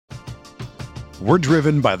We're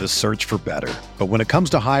driven by the search for better. But when it comes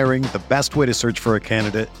to hiring, the best way to search for a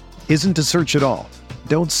candidate isn't to search at all.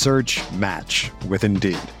 Don't search, match with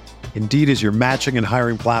Indeed. Indeed is your matching and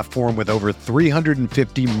hiring platform with over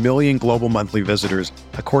 350 million global monthly visitors,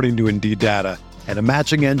 according to Indeed data, and a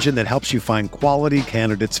matching engine that helps you find quality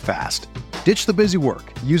candidates fast. Ditch the busy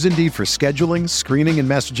work. Use Indeed for scheduling, screening, and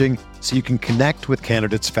messaging so you can connect with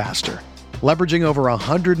candidates faster. Leveraging over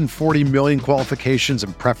 140 million qualifications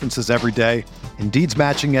and preferences every day, Indeed's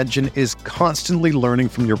matching engine is constantly learning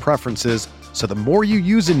from your preferences, so the more you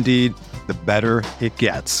use Indeed, the better it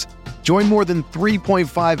gets. Join more than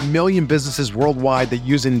 3.5 million businesses worldwide that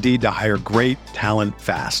use Indeed to hire great talent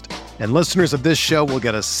fast. And listeners of this show will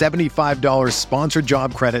get a $75 sponsored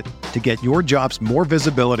job credit to get your jobs more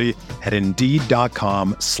visibility at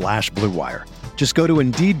Indeed.com/Blue Wire. Just go to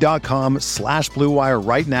Indeed.com/Blue Wire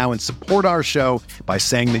right now and support our show by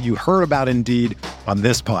saying that you heard about Indeed on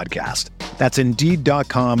this podcast. That's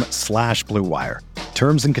Indeed.com/Blue Wire.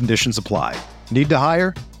 Terms and conditions apply. Need to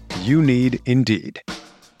hire? You need Indeed.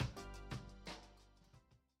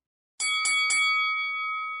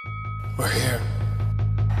 We're here.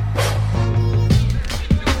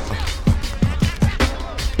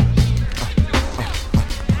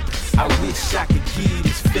 I wish I could give you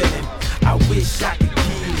this feeling. I wish I could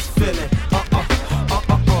give you this feeling.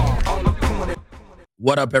 On the corner.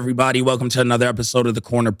 What up, everybody? Welcome to another episode of the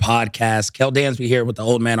Corner Podcast. Kel Dansby here with the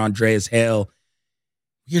old man Andreas Hale.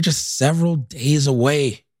 We're just several days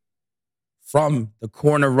away from the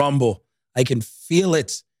Corner Rumble. I can feel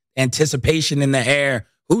it. Anticipation in the air.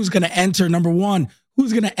 Who's going to enter number one?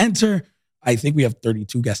 Who's going to enter? I think we have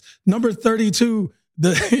 32 guests. Number 32,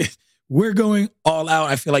 we're going all out.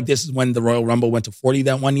 I feel like this is when the Royal Rumble went to 40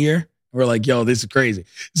 that one year. We're like, yo, this is crazy.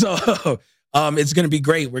 So it's going to be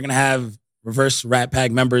great. We're going to have Reverse Rat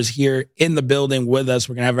Pack members here in the building with us.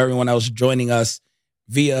 We're going to have everyone else joining us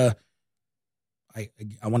via, I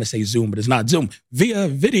want to say Zoom, but it's not Zoom, via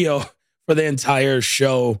video for the entire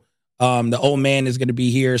show. The old man is going to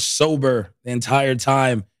be here sober the entire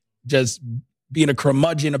time, just being a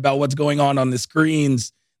curmudgeon about what's going on the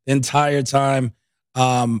screens the entire time.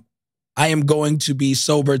 I am going to be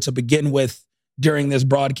sober to begin with during this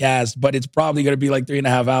broadcast, but it's probably going to be like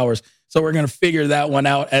 3.5 hours. So we're going to figure that one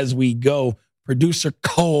out as we go. Producer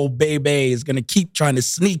Cole Bebe is going to keep trying to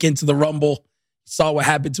sneak into the Rumble. Saw what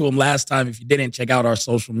happened to him last time. If you didn't, check out our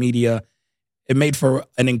social media. It made for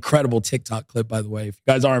an incredible TikTok clip, by the way. If you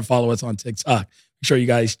guys aren't following us on TikTok, make sure you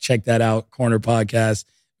guys check that out. Corner Podcast.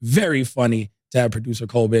 Very funny to have producer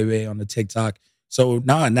Cole Bebe on the TikTok. So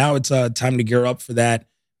now it's time to gear up for that.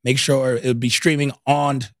 Make sure it'll be streaming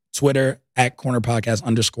on Twitter at Corner Podcast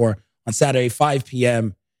 _ on Saturday, 5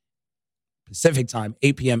 p.m. Pacific time,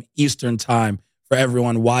 8 p.m. Eastern time for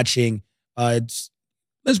everyone watching. Let's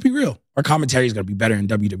be real. Our commentary is going to be better than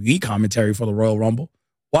WWE commentary for the Royal Rumble.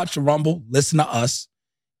 Watch the Rumble, listen to us,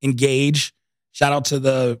 engage. Shout out to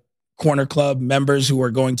the Corner Club members who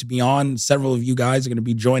are going to be on. Several of you guys are going to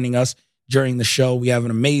be joining us during the show. We have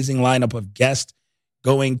an amazing lineup of guests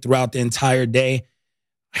going throughout the entire day.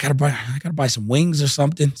 I gotta buy some wings or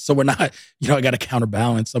something. So we're not, I got to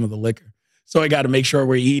counterbalance some of the liquor. So I got to make sure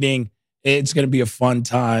we're eating. It's going to be a fun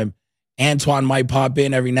time. Antoine might pop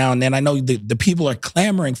in every now and then. I know the people are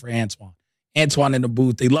clamoring for Antoine. Antoine in the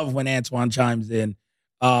booth. They love when Antoine chimes in.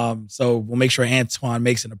 So we'll make sure Antoine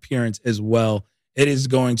makes an appearance as well. It is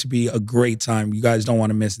going to be a great time. You guys don't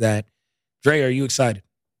want to miss that. Dre, are you excited?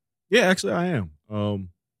 Yeah, actually I am.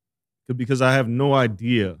 Because I have no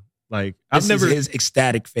idea. Like this is his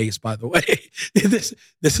ecstatic face, by the way. This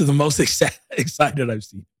is the most excited I've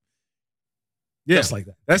seen. Yeah, just like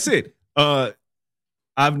that. That's it.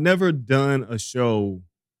 I've never done a show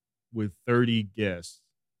with 30 guests,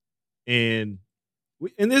 and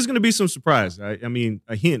there's going to be some surprise. I mean,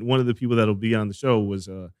 a hint. One of the people that'll be on the show was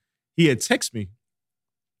he had texted me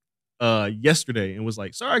yesterday and was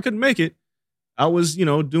like, "Sorry, I couldn't make it. I was,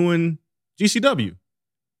 doing GCW."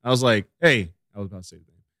 I was like, "Hey," I was about to say that.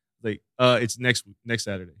 Like, it's next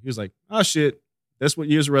Saturday. He was like, "Oh shit, that's what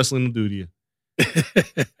years of wrestling will do to you."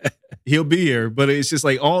 He'll be here, but it's just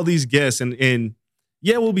like all these guests, and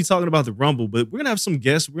yeah, we'll be talking about the Rumble, but we're gonna have some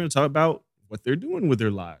guests. We're gonna talk about what they're doing with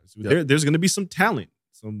their lives. Yep. There's gonna be some talent,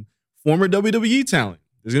 some former WWE talent.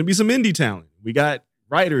 There's gonna be some indie talent. We got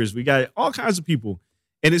writers. We got all kinds of people,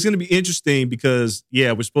 and it's gonna be interesting because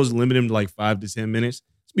we're supposed to limit them to like 5 to 10 minutes.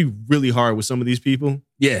 It's gonna be really hard with some of these people.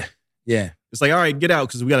 Yeah. It's like, all right, get out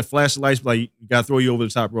because we got to flash the lights. Like, you got to throw you over the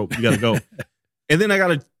top rope. You got to go. And then I got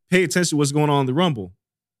to pay attention to what's going on in the Rumble,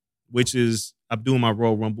 which is I'm doing my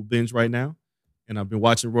Royal Rumble binge right now. And I've been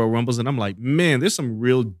watching Royal Rumbles. And I'm like, man, there's some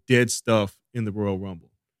real dead stuff in the Royal Rumble.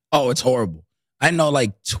 Oh, it's horrible. I know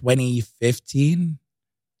like 2015,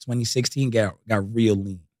 2016 got real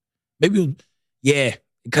lean. Maybe, yeah,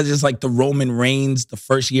 because it's like the Roman Reigns, the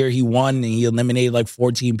first year he won and he eliminated like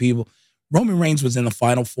 14 people. Roman Reigns was in the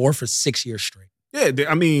Final Four for 6 years straight. Yeah,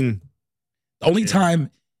 I mean. The only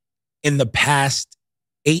time in the past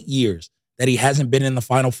 8 years that he hasn't been in the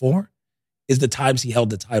Final Four is the times he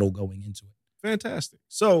held the title going into it. Fantastic.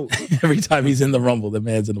 So every time he's in the Rumble, the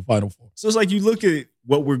man's in the Final Four. So it's like you look at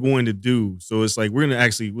what we're going to do. So it's like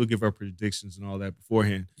we'll give our predictions and all that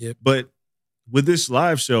beforehand. Yep. But with this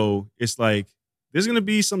live show, it's like there's going to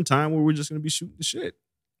be some time where we're just going to be shooting the shit.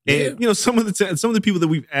 And you know, some of the people that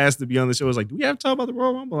we've asked to be on the show is like, do we have to talk about the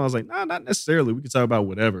Royal Rumble? And I was like, nah, not necessarily. We can talk about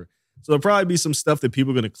whatever. So there'll probably be some stuff that people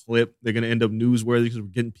are going to clip. They're going to end up newsworthy because we're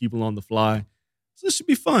getting people on the fly. So this should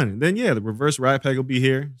be fun. And then, the reverse Riot Pack will be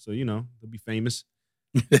here. So, they'll be famous.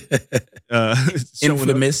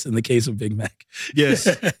 Infamous in the case of Big Mac. Yes.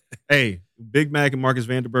 Hey, Big Mac and Marcus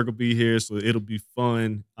Vanderberg will be here. So it'll be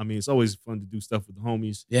fun. I mean, it's always fun to do stuff with the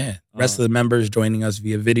homies. Yeah. Rest of the members joining us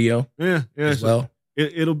via video. Yeah. As well.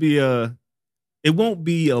 It'll be it won't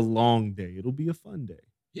be a long day. It'll be a fun day.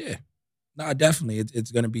 Yeah. No, definitely.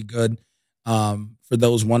 It's going to be good. For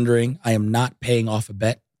those wondering, I am not paying off a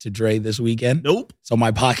bet to Dre this weekend. Nope. So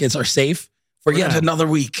my pockets are safe for yet another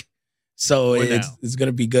week. So it's going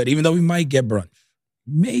to be good. Even though we might get brunch.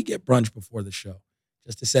 May get brunch before the show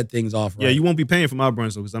just to set things off right. Yeah, you won't be paying for my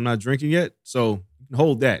brunch though because I'm not drinking yet. So you can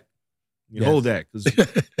hold that. Hold that because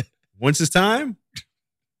once it's time,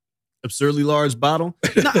 absurdly large bottle.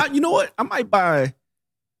 Now, you know what? I might buy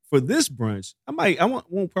for this brunch.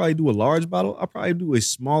 Won't probably do a large bottle. I'll probably do a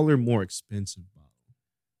smaller, more expensive bottle.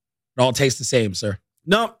 It all tastes the same, sir.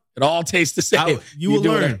 No, it all tastes the same. You will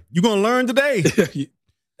learn. You're gonna learn today.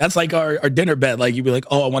 That's like our dinner bet. Like you'd be like,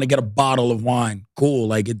 oh, I want to get a bottle of wine. Cool.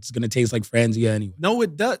 Like it's gonna taste like Franzia anyway. No,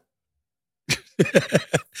 it does.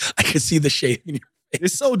 I can see the shade in your face.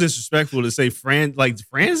 It's so disrespectful to say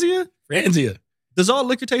Franzia. Franzia. Does all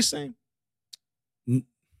liquor taste the same?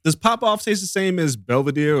 Does Pop Off taste the same as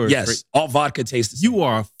Belvedere? Or yes, all vodka tastes the same. You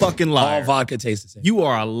are a fucking liar. All vodka tastes the same. You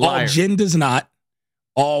are a liar. All gin does not.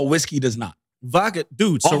 All whiskey does not. Vodka,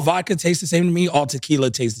 dude. All vodka tastes the same to me. All tequila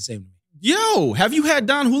tastes the same to me. Yo, have you had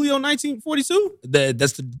Don Julio 1942?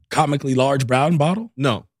 That's the comically large brown bottle?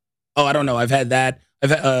 No. Oh, I don't know. I've had that.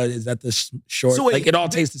 Is that the short? So wait, like it all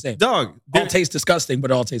tastes the same. Dog. All tastes disgusting,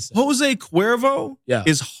 but it all tastes the same. Jose Cuervo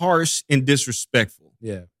is harsh and disrespectful.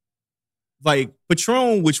 Yeah. Like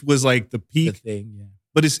Patron, which was like the peak. The thing, yeah.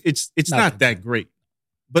 But it's not that great.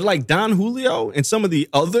 But like Don Julio and some of the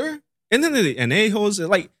other, and then the Anejos,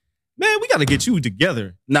 like, man, we got to get you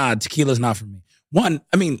together. Nah, tequila's not for me. One,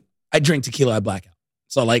 I mean, I drink tequila, I black out.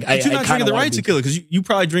 So like, but you're not drinking the right tequila because you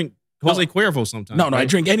probably drink Jose Cuervo sometimes. No, right? I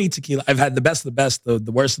drink any tequila. I've had the best of the best, the worst of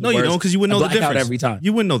the worst. No, you don't because you wouldn't know the difference. Every time.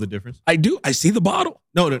 You wouldn't know the difference. I do. I see the bottle.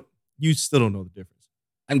 No, you still don't know the difference.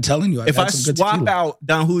 I'm telling you. If I swap out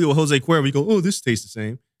Don Julio with Jose Cuervo, you go, oh, this tastes the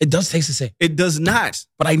same. It does taste the same. It does not.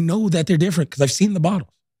 But I know that they're different because I've seen the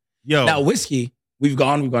bottles. Yo. Now, whiskey, we've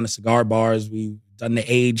gone to cigar bars. We've done the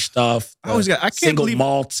age stuff. I can't single believe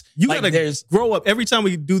malts. You gotta grow up. Every time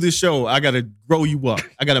we do this show, I gotta grow you up.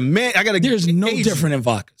 There's no different in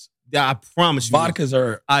vodkas. Yeah, I promise you. Vodkas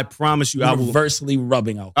are. I promise you. Universally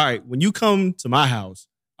rubbing alcohol. All right, when you come to my house,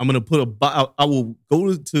 I'm gonna put I will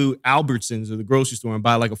go to Albertsons or the grocery store and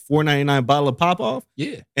buy like a $4.99 bottle of Pop Off.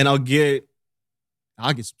 Yeah, and I'll get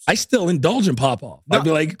some. I still indulge in Pop Off. I'd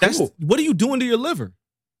be like, cool. What are you doing to your liver?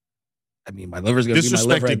 I mean, my liver's gonna be my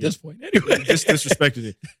liver at this point anyway. Just disrespected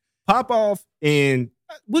it. Pop Off and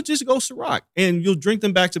we'll just go Ciroc and you'll drink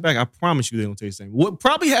them back to back. I promise you they don't taste the same. What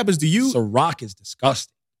probably happens to you? Ciroc is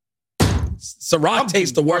disgusting. Ciroc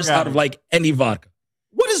tastes the worst out of like any vodka.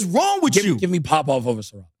 What is wrong with you? Give me Pop Off over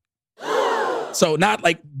Ciroc. So not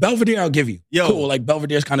like Belvedere, I'll give you. Yo, cool, like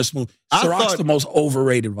Belvedere's kind of smooth. Ciroc's the most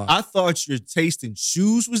overrated vodka. I thought your taste in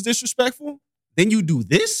shoes was disrespectful. Then you do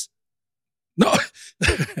this? No.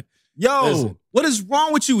 Yo, listen. What is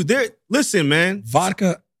wrong with you? Listen, man.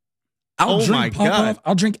 Vodka. I'll drink Pop Off.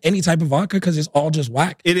 I'll drink any type of vodka because it's all just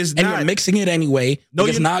whack. It is and not. You're mixing it anyway. No,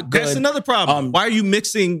 it's not good. That's another problem. Why are you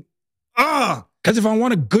mixing? Because if I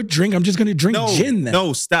want a good drink, I'm just going to drink gin then.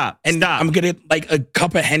 No, stop. I'm going to like a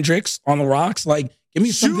cup of Hendrix on the rocks. Like, give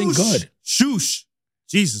me something good. Shoosh.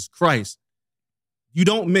 Jesus Christ. You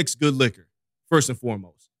don't mix good liquor, first and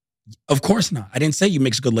foremost. Of course not. I didn't say you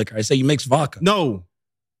mix good liquor. I say you mix vodka. No.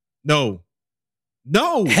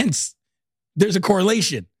 Hence, there's a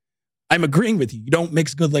correlation. I'm agreeing with you. You don't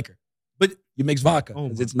mix good liquor. But you mix vodka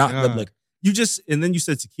because it's not good liquor. And then you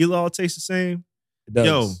said tequila all tastes the same? It does.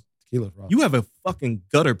 Yo, you have a fucking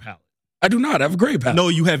gutter palate. I do not. I have a great palate. No,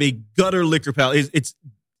 you have a gutter liquor palate. It's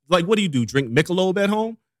like, what do you do? Drink Michelob at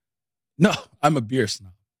home? No, I'm a beer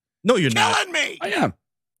snob. No, you're not. Killing me. I am.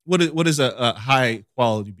 What is a high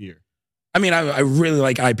quality beer? I mean, I really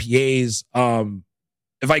like IPAs.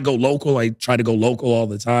 If I go local, I try to go local all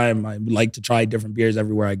the time. I like to try different beers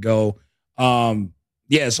everywhere I go.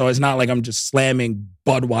 Yeah, so it's not like I'm just slamming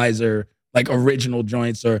Budweiser, like original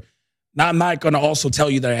joints. Or now I'm not going to also tell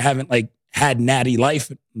you that I haven't like had Natty Light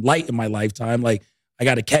in my lifetime. Like I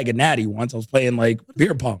got a keg of Natty once. I was playing like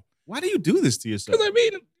beer pong. Why do you do this to yourself? Because I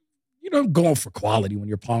mean, you know, I'm going for quality when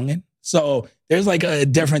you're ponging. So there's like a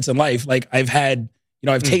difference in life. Like I've had, you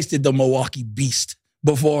know, I've tasted the Milwaukee Beast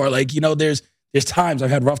before. Like, you know, there's times I've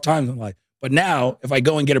had rough times in life. But now if I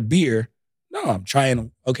go and get a beer, no, I'm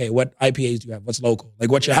trying, okay, what IPAs do you have? What's local?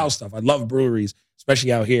 Like what's your house stuff? I love breweries,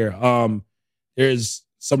 especially out here. There's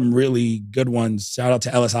some really good ones. Shout out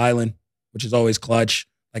to Ellis Island, which is always clutch.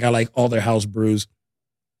 Like I like all their house brews.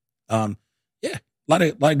 Yeah, a lot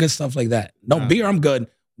of good stuff like that. No beer, I'm good.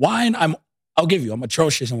 Wine, I'll give you. I'm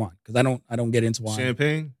atrocious in wine because I don't get into wine.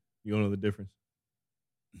 Champagne, you don't know the difference.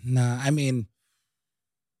 Nah, I mean,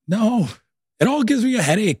 no. It all gives me a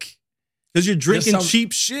headache. Because you're drinking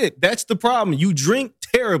cheap shit. That's the problem. You drink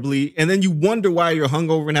terribly, and then you wonder why you're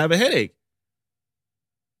hungover and have a headache.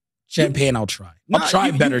 Champagne, I'll try. I'll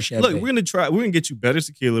try better champagne. Look, we're gonna get you better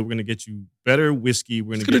tequila. We're gonna get you better whiskey.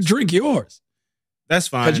 We're gonna drink yours. That's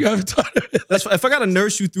fine. Because you haven't done it. That's fine. If I gotta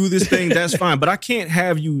nurse you through this thing, that's fine. But I can't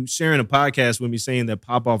have you sharing a podcast with me saying that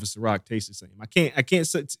Pop Off and Ciroc taste the same. I can't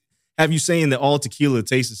have you saying that all tequila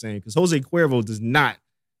tastes the same because Jose Cuervo does not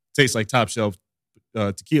taste like top shelf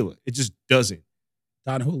tequila. It just doesn't.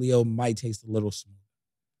 Don Julio might taste a little smooth.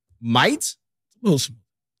 Might? A little smooth.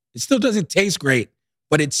 It still doesn't taste great,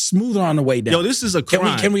 but it's smoother on the way down. Yo, this is a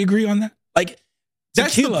crime. Can we agree on that? Like,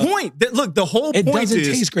 that's tequila, the point. Look, the whole point is... It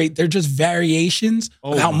doesn't taste great. They're just variations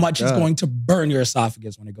of how much it's going to burn your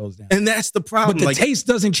esophagus when it goes down. And that's the problem. But the taste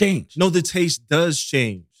doesn't change. No, the taste does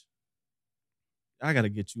change. I got to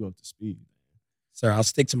get you up to speed. Sir, I'll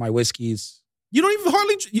stick to my whiskeys. You don't even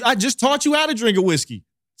hardly... I just taught you how to drink a whiskey.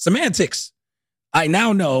 Semantics. I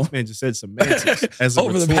now know... This man just said semantics. As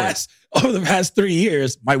over the past 3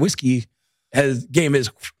 years, my whiskey game has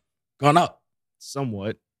gone up.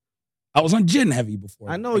 Somewhat. I was on gin heavy before.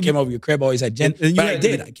 I know. I came over your crib, always had gin.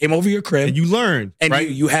 I came over your crib. And you learned, and right?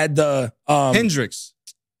 you had the... Hendrix.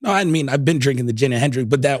 No, I mean, I've been drinking the gin and Hendrix,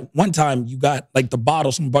 but that one time you got like the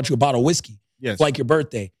bottle, someone bought you a bottle of whiskey. Yes. For like your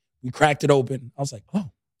birthday. We cracked it open. I was like,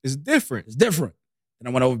 oh. It's different. It's different. And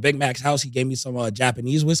I went over to Big Mac's house. He gave me some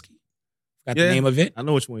Japanese whiskey. Forgot the name of it. I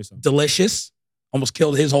know which one you're talking. Delicious. Almost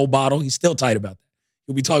killed his whole bottle. He's still tight about that.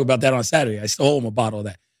 We'll be talking about that on Saturday. I still owe him a bottle of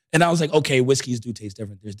that. And I was like, okay, whiskeys do taste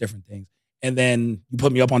different. There's different things. And then you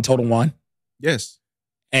put me up on Total Wine. Yes.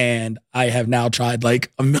 And I have now tried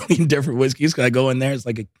like a million different whiskeys because I go in there. It's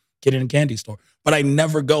like a kid in a candy store. But I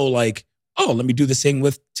never go like, oh, let me do this thing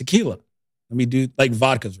with tequila. Let me do like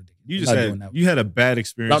vodka's ridiculous. You had a bad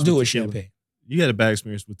experience. I'll do with champagne. You had a bad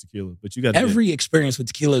experience with tequila, but you got every experience with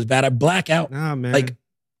tequila is bad. I black out. Nah, man. Like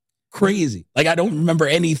crazy. Like I don't remember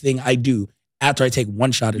anything I do after I take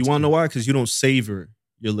one shot of tequila. You want to know why? Because you don't savor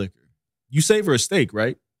your liquor. You savor a steak,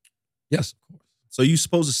 right? Yes, of course. So you're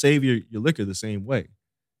supposed to savor your liquor the same way.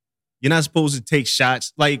 You're not supposed to take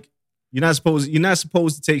shots like you're not supposed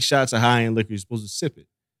to take shots of high-end liquor. You're supposed to sip it.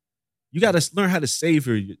 You got to learn how to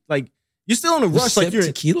savor like you're still in a rush. Like you're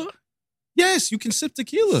tequila. Yes, you can sip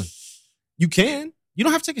tequila. You can. You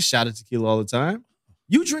don't have to take a shot of tequila all the time.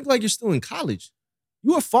 You drink like you're still in college.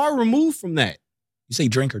 You are far removed from that. You say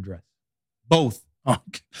drink or dress? Both. Oh,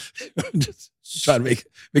 okay. Just trying to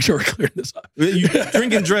make sure we're clearing this up. You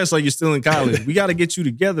drink and dress like you're still in college. We got to get you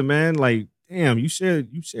together, man. Like, damn, you share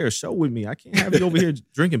a show with me. I can't have you over here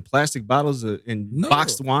drinking plastic bottles and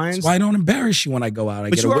boxed wines. That's why I don't embarrass you when I go out.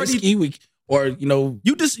 I get a whiskey. Or, you know,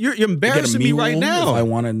 you're embarrassing me right now. If I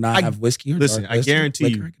want to not have whiskey or listen, I guarantee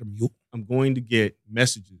liquor, you, I get a mule. I'm going to get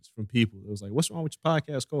messages from people. It was like, what's wrong with your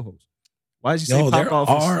podcast co-host? Why did you say there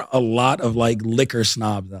are a lot of like liquor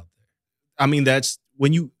snobs out there. I mean, that's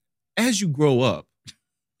when as you grow up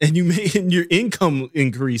and your income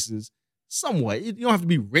increases somewhat. You don't have to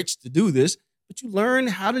be rich to do this, but you learn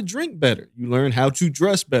how to drink better. You learn how to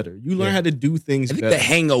dress better. You learn how to do things better. I think the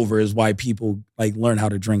hangover is why people like learn how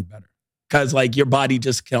to drink better. Because like your body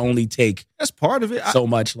just can only take that's part of it. So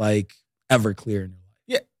much like Everclear in your life.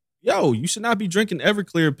 Yeah, yo, you should not be drinking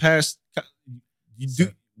Everclear past. You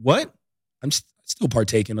do what? I'm still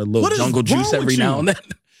partaking a little jungle juice every now and then.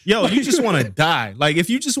 Yo, you just want to die. Like if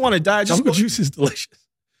you just want to die, jungle juice is delicious,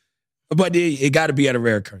 but it got to be at a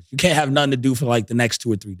rare occurrence. You can't have nothing to do for like the next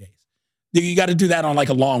 2 or 3 days. You got to do that on like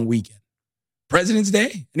a long weekend President's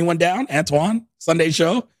Day? Anyone down? Antoine? Sunday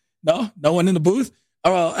show? No? No one in the booth?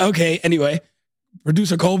 Oh, well, okay. Anyway,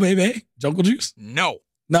 producer Cole Bebe? Jungle Juice? No.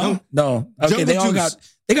 No? Okay, Jungle they all Juice.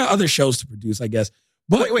 got other shows to produce, I guess.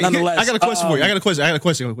 But Wait, nonetheless, I got a question for you. I got a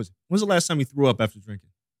question. When's the last time you threw up after drinking?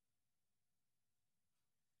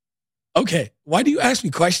 Okay, why do you ask me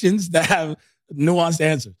questions that have nuanced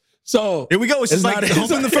answers? So Here we go. It's just like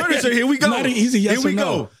humping the furniture. Here we go. Not an easy yes Here we or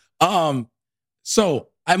no. go. So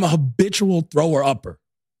I'm a habitual thrower-upper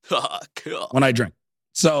when I drink.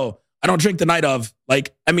 So I don't drink the night of. I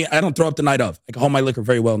don't throw up the night of. I can hold my liquor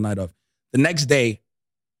very well the night of. The next day,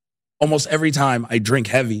 almost every time I drink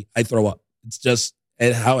heavy, I throw up. It's just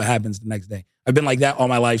how it happens the next day. I've been like that all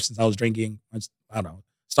my life since I was drinking. I don't know.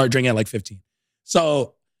 Started drinking at like 15.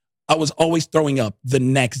 So I was always throwing up the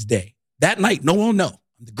next day. That night, no one will know.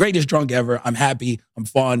 I'm the greatest drunk ever. I'm happy. I'm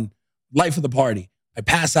fun. Life of the party. I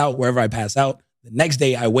pass out wherever I pass out. The next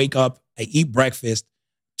day, I wake up. I eat breakfast.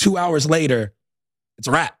 2 hours later, it's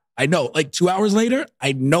a wrap. I know. 2 hours later,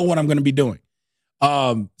 I know what I'm going to be doing.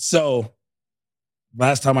 So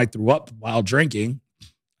last time I threw up while drinking,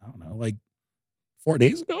 I don't know, 4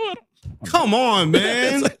 days ago? I don't Come on,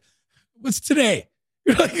 man. What's today?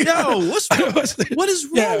 You're like, Yo, what is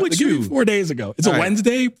wrong with give me you? 4 days ago. It's All a right.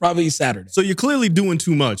 Wednesday, probably Saturday. So you're clearly doing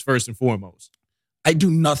too much, first and foremost. I do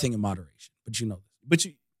nothing in moderation, but you know this. But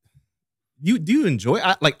you do you enjoy?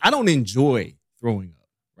 I don't enjoy throwing up.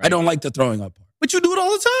 Right? I don't like the throwing up part. But you do it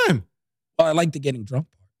all the time. Well, I like the getting drunk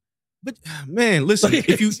part. But man, listen,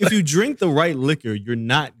 if you drink the right liquor, you're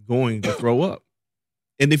not going to throw up.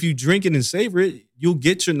 And if you drink it and savor it, you'll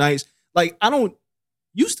get your nights.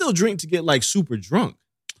 You still drink to get super drunk.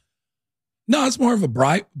 No, it's more of a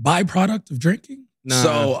byproduct of drinking.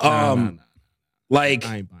 Nah. I ain't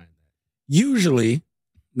buying that. usually,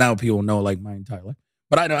 now people know my entire life,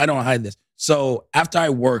 but I don't hide this. So after I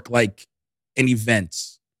work in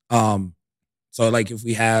events, if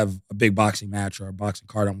we have a big boxing match or a boxing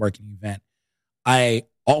card, I'm working an event. I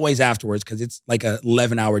always afterwards, because it's like a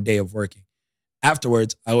 11-hour day of working.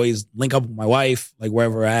 Afterwards, I always link up with my wife,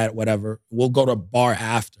 wherever we're at, whatever. We'll go to a bar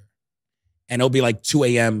after. And it'll be 2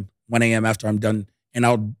 a.m., 1 a.m. after I'm done. And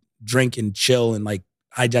I'll drink and chill and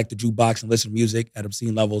hijack the jukebox and listen to music at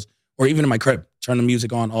obscene levels. Or even in my crib, turn the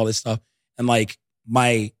music on, all this stuff. And my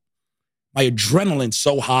adrenaline's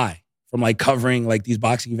so high from covering these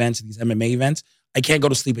boxing events and these MMA events. I can't go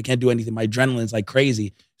to sleep. I can't do anything. My adrenaline's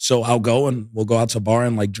crazy. So I'll go and we'll go out to a bar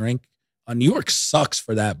and drink. New York sucks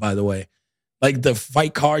for that, by the way. The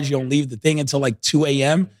fight cards, you don't leave the thing until 2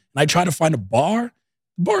 a.m. And I try to find a bar.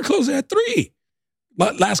 The bar closes at 3.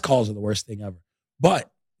 Last calls are the worst thing ever.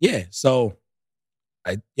 But yeah, so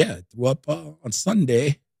I threw up on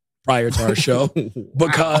Sunday prior to our show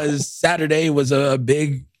because Saturday was a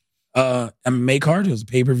big MMA card. It was a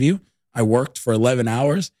pay-per-view. I worked for 11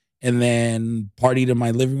 hours and then partied in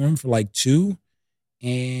my living room for 2.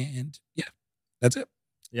 And yeah, that's it.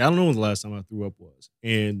 Yeah, I don't know when the last time I threw up was.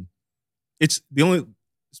 And it's been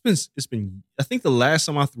I think the last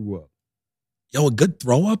time I threw up. Yo, a good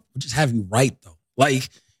throw up would just have you right though.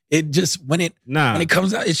 It just when it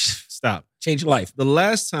comes out, Stop. Change your life. The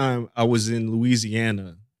last time I was in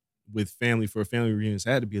Louisiana with family for a family reunion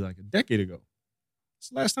had to be a decade ago. It's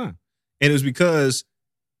the last time. And it was because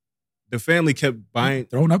the family kept buying.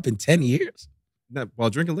 Throwing up in 10 years? Not while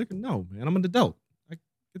drinking liquor? No, man. I'm an adult. I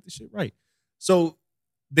get this shit right. So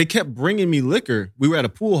they kept bringing me liquor. We were at a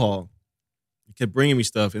pool hall. They kept bringing me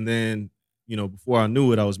stuff. And then, before I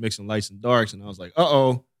knew it, I was mixing lights and darks. And I was like,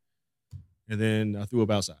 uh-oh. And then I threw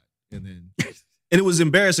up outside. And it was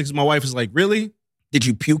embarrassing because my wife was like, really? Did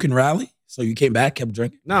you puke and rally? So you came back, kept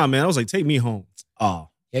drinking? Nah, man. I was like, take me home. Oh,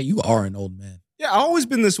 yeah, you are an old man. Yeah, I've always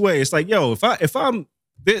been this way. It's if I'm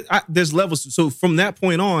there's levels. So from that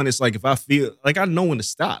point on, it's if I feel I know when to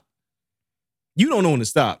stop. You don't know when to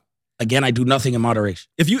stop. Again, I do nothing in moderation.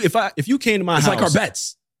 If you came to my house, it's like our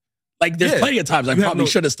bets. There's plenty of times I probably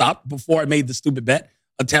should have stopped before I made the stupid bet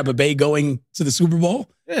of Tampa Bay going to the Super Bowl.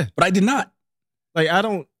 Yeah, but I did not. I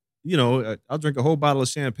don't. I'll drink a whole bottle of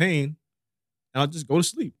champagne, and I'll just go to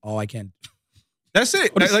sleep. Oh, I can't. That's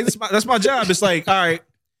it. That's my job. It's all right.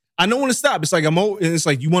 I know when to stop. It's I'm old, and it's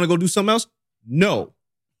you want to go do something else? No,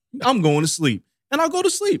 I'm going to sleep, and I'll go to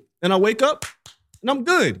sleep, and I'll wake up, and I'm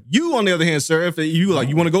good. You, on the other hand, sir, if you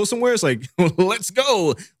you want to go somewhere, it's let's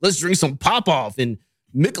go. Let's drink some Pop-Off and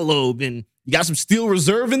Michelob, and you got some Steel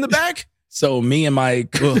Reserve in the back. So me and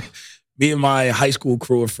my high school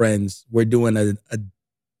crew of friends, we're doing a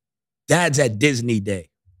Dad's at Disney Day.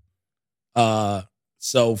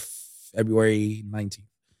 So February 19th.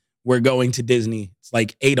 We're going to Disney. It's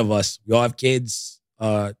 8 of us. We all have kids.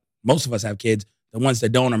 Most of us have kids. The ones that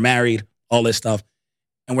don't are married. all this stuff.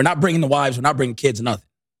 And we're not bringing the wives, we're not bringing kids, nothing.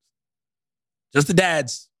 Just the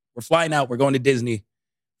dads. We're flying out, we're going to Disney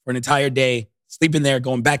for an entire day, sleeping there,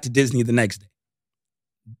 going back to Disney the next day.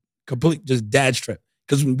 Complete, just dad's trip.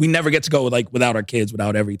 Because we never get to go like without our kids,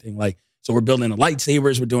 without everything. Like, so we're building the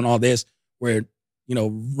lightsabers, we're doing all this. We're, you know,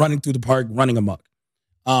 running through the park, running amok.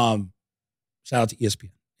 Shout out to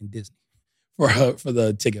ESPN and Disney for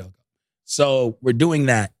the ticket hookup. So we're doing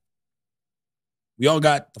that. We all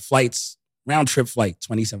got the flights, round trip flight,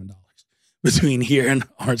 $27 between here and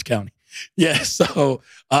Orange County. Yeah, so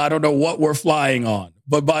I don't know what we're flying on.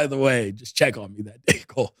 But by the way, just check on me that day.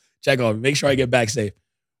 Cool. Check on me. Make sure I get back safe.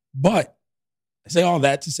 But I say all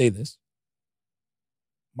that to say this.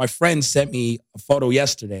 My friend sent me a photo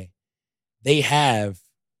yesterday. They have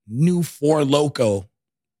new Four Loko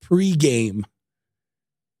pregame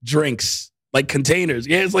drinks, like containers.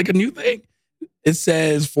 Yeah, it's like a new thing. It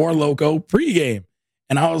says Four Loko pregame.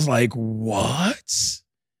 And I was like, what?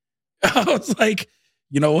 I was like,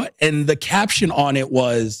 you know what? And the caption on it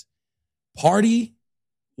was, party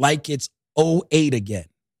like it's 08 again.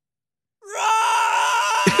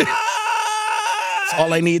 That's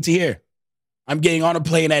all I need to hear. I'm getting on a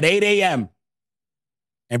plane at 8 a.m.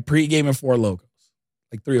 and pre-gaming Four Lokos,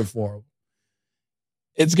 like 3 or 4 of them.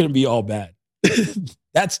 It's going to be all bad.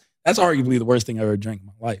 That's arguably the worst thing I ever drank in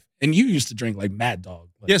my life. And you used to drink like Mad Dog.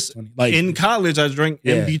 Like yes. 20, like, in college, I drank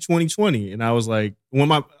MB 2020. And I was like,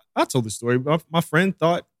 I told the story, but my friend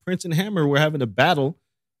thought Prince and Hammer were having a battle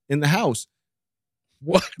in the house.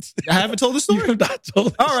 What? I haven't told the story. You have not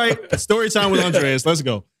told the All right. story. Story time with Andreas. Let's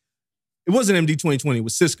go. It wasn't MD 2020. It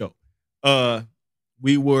was Cisco.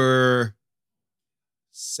 We were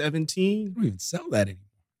 17. They don't even sell that anymore.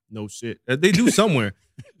 No shit. They do somewhere.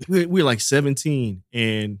 We're like 17.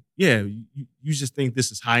 And yeah, you just think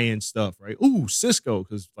this is high-end stuff, right? Ooh, Cisco,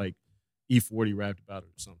 because like E40 rapped about it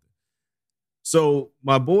or something. So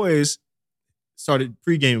my boys started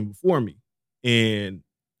pre-gaming before me, and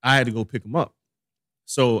I had to go pick them up.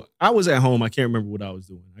 So I was at home. I can't remember what I was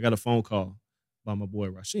doing. I got a phone call by my boy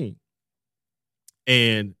Rasheen.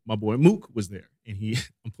 And my boy Mook was there. And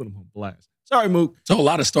I'm putting him on blast. Sorry, Mook. So a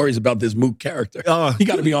lot of stories about this Mook character. He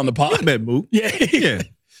got to be on the pod. I met Mook. Yeah. Yeah.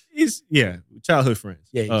 He's childhood friends.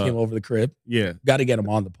 Yeah, he came over the crib. Yeah. Got to get him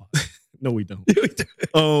on the pod. No, we don't.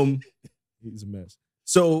 He's a mess.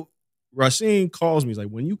 So Rasheen calls me. He's like,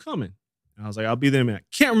 when you coming? And I was like, I'll be there, man. I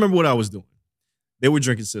can't remember what I was doing. They were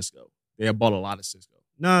drinking Cisco. They had bought a lot of Cisco.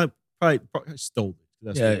 Nah, probably stole it.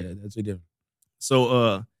 That's That's what he did.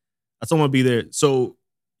 So I told him I'd be there. So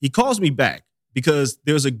he calls me back because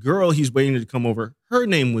there's a girl he's waiting to come over. Her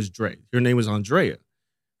name was Dre. Her name was Andrea.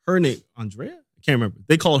 Andrea? I can't remember.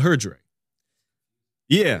 They called her Dre.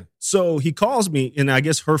 Yeah. So he calls me, and I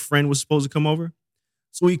guess her friend was supposed to come over.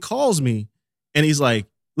 So he calls me, and he's like,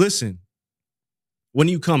 listen, when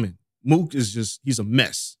are you coming? Mook is he's a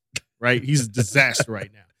mess, right? He's a disaster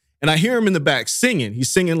right now. And I hear him in the back singing.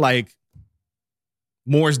 He's singing like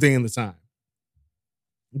Morris Day in the Time.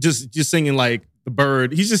 Just singing like the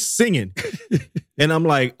bird. He's just singing. And I'm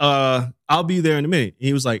like, I'll be there in a minute. And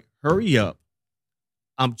he was like, hurry up.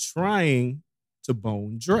 I'm trying to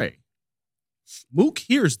bone Dre. Mook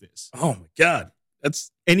hears this. Oh my God.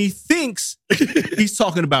 And he thinks he's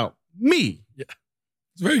talking about me. Yeah.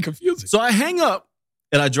 It's very confusing. So I hang up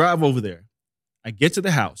and I drive over there. I get to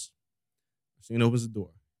the house. Shane opens the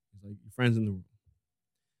door. He's like, your friend's in the room.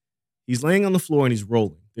 He's laying on the floor and he's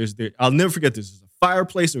rolling. I'll never forget this. There's a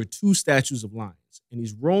fireplace. There are 2 statues of lions. And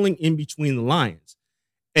he's rolling in between the lions.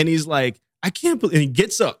 And he's like, I can't believe. And he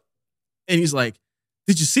gets up. And he's like,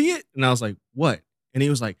 did you see it? And I was like, what? And he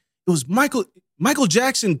was like, it was Michael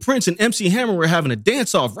Jackson, Prince, and MC Hammer were having a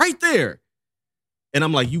dance-off right there. And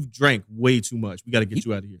I'm like, you've drank way too much. We got to get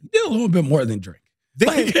you out of here. He did a little bit more than drink.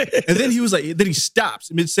 And then he was like, then he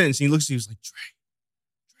stops mid-sentence. And he looks at me, he was like, Dre,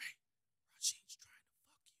 Rasheed's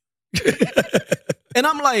trying to fuck you. And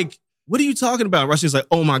I'm like, what are you talking about? Rasheed's like,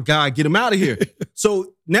 oh my God, get him out of here.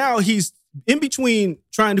 So now he's in between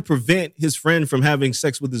trying to prevent his friend from having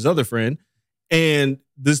sex with his other friend and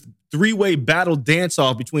this 3-way battle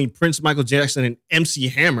dance-off between Prince, Michael Jackson, and MC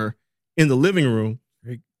Hammer in the living room.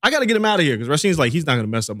 I got to get him out of here because Rasheed's like, he's not going to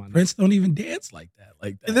mess up my night. Prince don't even dance like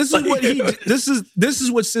that. This is what this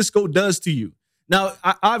is what Cisco does to you. Now,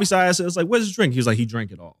 obviously, I asked him, I was like, where's his drink? He was like, he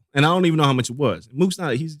drank it all. And I don't even know how much it was. Mook's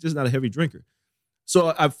he's just not a heavy drinker.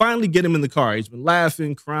 So I finally get him in the car. He's been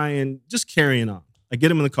laughing, crying, just carrying on. I get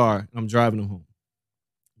him in the car and I'm driving him home.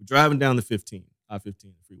 We're driving down the I-15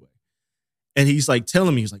 freeway. And he's like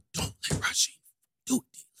telling me, he's like, don't let Rasheed do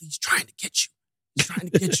it. He's trying to get you. He's trying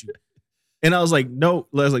to get you. And I was like, no.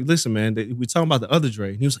 I was like, listen, man, we're talking about the other Dre.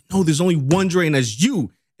 And he was like, no, there's only one Dre and that's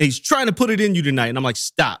you. And he's trying to put it in you tonight. And I'm like,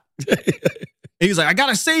 stop. And he's like, I got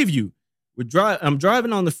to save you. I'm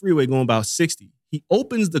driving on the freeway going about 60. He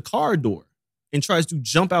opens the car door and tries to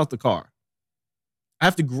jump out the car. I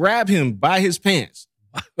have to grab him by his pants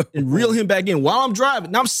and reel him back in while I'm driving.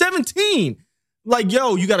 Now I'm 17. Like,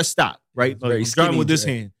 yo, you got to stop, right? Like, I'm driving with this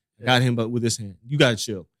hand. I got him, but with this hand. You got to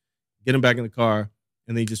chill. Get him back in the car,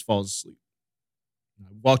 and then he just falls asleep. I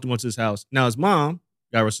walked him up to his house. Now his mom,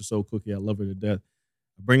 God rest her soul, Cookie, I love her to death.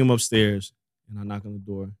 I bring him upstairs, and I knock on the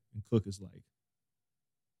door, and Cook is like,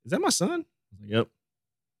 is that my son? I was like, yep.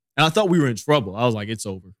 And I thought we were in trouble. I was like, it's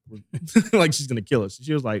over. Like, she's going to kill us.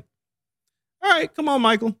 She was like, all right, come on,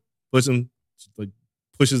 Michael. Pushes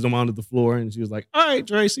him onto the floor, and she was like, all right,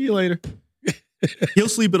 Dre, see you later. He'll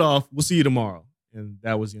sleep it off. We'll see you tomorrow. And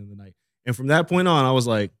that was the end of the night. And from that point on, I was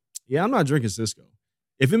like, yeah, I'm not drinking Cisco.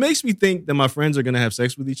 If it makes me think that my friends are going to have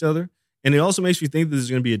sex with each other, and it also makes me think that there's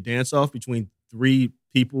going to be a dance-off between 3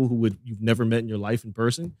 people you've never met in your life in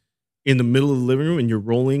person in the middle of the living room, and you're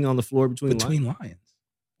rolling on the floor between lions.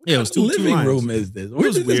 Yeah, it was two living lions. room is this?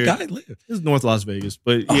 Where does this guy live? It was North Las Vegas,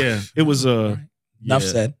 but yeah, it was Enough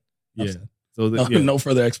said. Yeah. Said. So no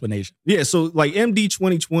further explanation. Yeah, so like MD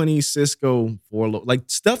 2020, Cisco, Forlo, like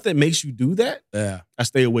stuff that makes you do that. Yeah, I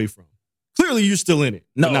stay away from. Clearly, you're still in it.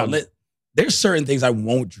 No, there's certain things I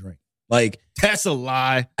won't drink. Like, that's a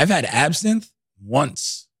lie. I've had absinthe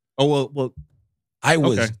once. Oh well, I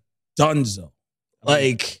was donezo.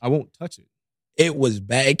 Like, I won't touch it. It was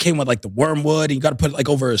bad. It came with like the wormwood, and you got to put it like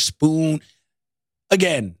over a spoon.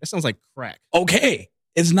 Again, that sounds like crack. Okay,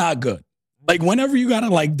 it's not good. Like, whenever you gotta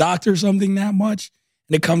like doctor something that much,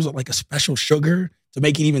 and it comes with like a special sugar to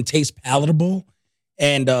make it even taste palatable,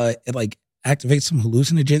 and it like activates some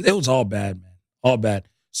hallucinogens. It was all bad, man. All bad.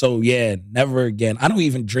 So yeah, never again. I don't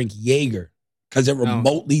even drink Jaeger because it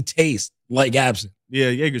remotely tastes like absinthe. Yeah,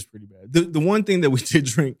 Jaeger's pretty bad. The one thing that we did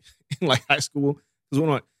drink in like high school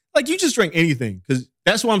was like you just drink anything because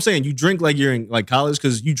that's what I'm saying. You drink like you're in like college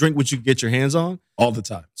because you drink what you get your hands on all the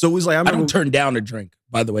time. So it was like I don't turn down a drink.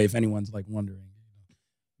 By the way, if anyone's like wondering,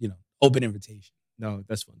 open invitation. No,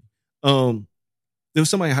 that's funny. There was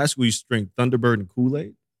somebody in high school who used to drink Thunderbird and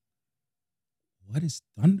Kool-Aid. What is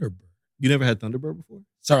Thunderbird? You never had Thunderbird before?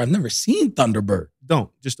 Sorry, I've never seen Thunderbird.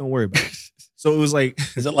 Don't worry about it. So it was like,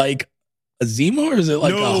 is it like a Zima or is it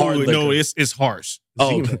like a hard liquor? No, it's harsh.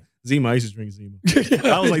 Oh, okay. Zima, I used to drink Zima.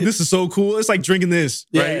 I was like, this is so cool. It's like drinking this,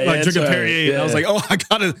 right? Like drinking Perrier. And I was like, oh,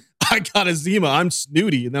 I got a Zima. I'm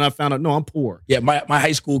snooty. And then I found out, no, I'm poor. Yeah, my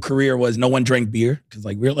high school career was no one drank beer because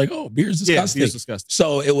like we were like, oh, beer's disgusting. Yeah, beer's disgusting.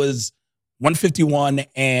 So it was 151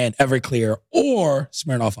 and Everclear or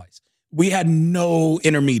Smirnoff Ice. We had no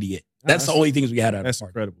intermediate. That's the only things we had at That's the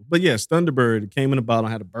party. incredible. But yes, Thunderbird, it came in a bottle,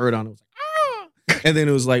 had a bird on it. It was like, ah. And then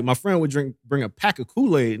it was like my friend would bring a pack of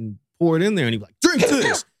Kool-Aid and pour it in there, and he'd be like, drink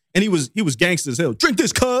this. And he was gangster as hell. Drink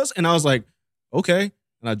this, cuz. And I was like, okay.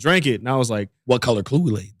 And I drank it, and I was like, what color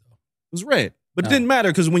Kool-Aid though? It was red. But it didn't matter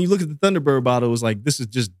because when you look at the Thunderbird bottle, it was like, this is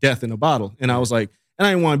just death in a bottle. And I was like, and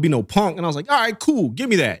I didn't want to be no punk. And I was like, all right, cool, give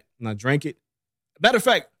me that. And I drank it. Matter of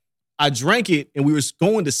fact, I drank it, and we were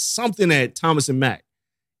going to something at Thomas and Mack.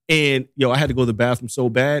 And, I had to go to the bathroom so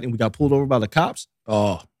bad, and we got pulled over by the cops.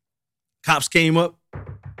 Oh. Cops came up,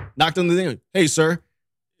 knocked on the thing. Hey, sir,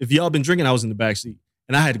 if y'all been drinking, I was in the back seat.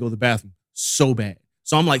 And I had to go to the bathroom so bad.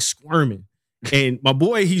 So I'm like squirming. And my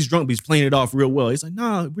boy, he's drunk, but he's playing it off real well. He's like,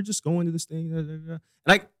 nah, we're just going to this thing.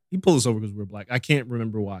 And he pulled us over because we were black. I can't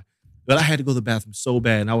remember why. But I had to go to the bathroom so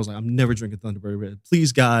bad. And I was like, I'm never drinking Thunderbird Red.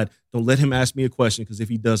 Please, God, don't let him ask me a question because if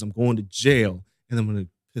he does, I'm going to jail. And I'm going to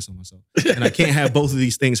piss on myself. And I can't have both of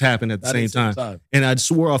these things happen at the same time. And I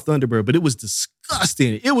swore off Thunderbird, but it was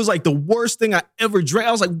disgusting. It was like the worst thing I ever drank.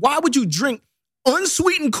 I was like, why would you drink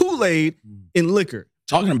unsweetened Kool-Aid in liquor?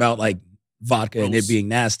 Talking about like vodka and it being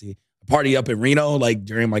nasty. A party up in Reno, like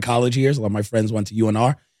during my college years, a lot of my friends went to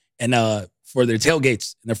UNR. And for their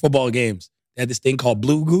tailgates and their football games, they had this thing called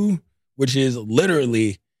Blue Goo, which is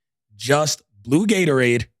literally just blue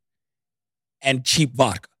Gatorade and cheap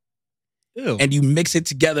vodka. Ew. And you mix it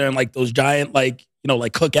together in like those giant, like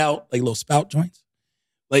cookout, like little spout joints.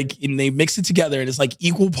 Like, and they mix it together and it's like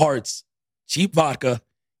equal parts cheap vodka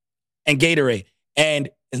and Gatorade. And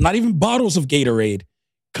it's not even bottles of Gatorade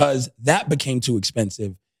because that became too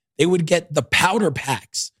expensive. They would get the powder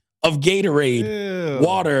packs of Gatorade,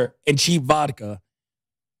 water, and cheap vodka.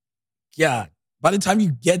 Yeah. By the time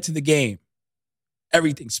you get to the game,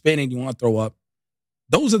 everything's spinning. You want to throw up.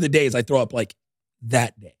 Those are the days I throw up like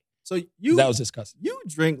that day. So that was disgusting. You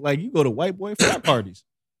drink like you go to white boy frat parties.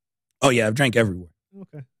 Oh yeah, I've drank everywhere.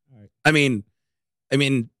 Okay. All right. I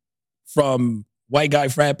mean, from white guy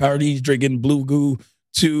frat parties drinking Blue Goo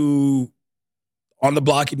to on the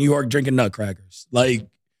block in New York drinking nutcrackers. Like,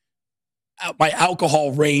 my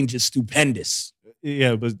alcohol range is stupendous.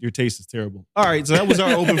 Yeah, but your taste is terrible. All right, so that was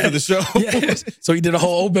our open for the show. Yes. So he did a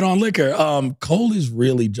whole open on liquor. Cole is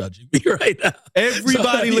really judging me right now.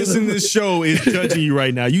 Everybody listening to this show is judging you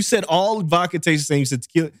right now. You said all vodka tastes the same. You said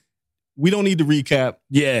tequila. We don't need to recap.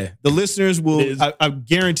 Yeah. The listeners will, I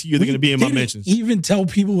guarantee you, they're going to be in my mentions. Even tell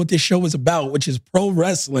people what this show is about, which is pro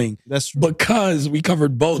wrestling. That's true. Because we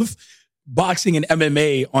covered both boxing and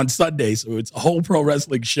MMA on Sunday. So it's a whole pro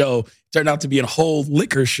wrestling show. It turned out to be a whole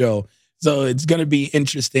liquor show. So it's going to be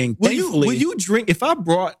interesting. Will you drink? If I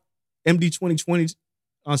brought MD 2020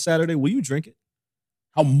 on Saturday, will you drink it?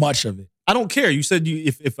 How much of it? I don't care. You said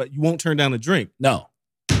if you won't turn down a drink. No.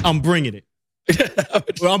 I'm bringing it.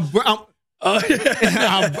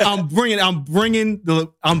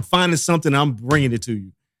 I'm finding something. I'm bringing it to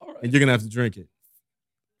you. All right. And you're going to have to drink it.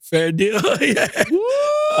 Fair deal. Yeah.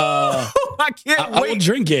 I can't wait. I will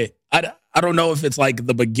drink it. I don't know if it's like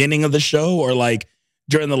the beginning of the show or like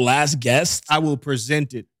during the last guest. I will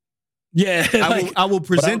present it. Yeah. I will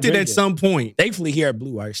present it at some point. Thankfully, here at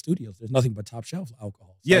Blue Wire Studios, there's nothing but top shelf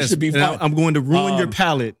alcohol. So yes. Should be fun. I'm going to ruin your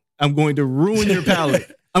palate. I'm going to ruin your palate.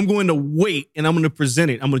 I'm going to wait and I'm going to present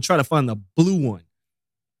it. I'm going to try to find the blue one.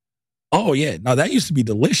 Oh, yeah. No, that used to be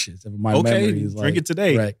delicious. If my memory is drink it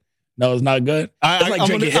today. Right. No, it's not good. It's like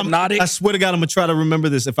drinking Hypnotic. I swear to God, I'm going to try to remember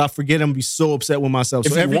this. If I forget, I'm going to be so upset with myself.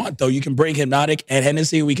 If you want, though, you can bring Hypnotic and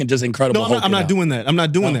Hennessy. We can just incredible. No, I'm not doing that. I'm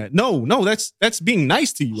not doing that. No, that's being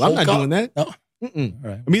nice to you. I'm not doing that. No. All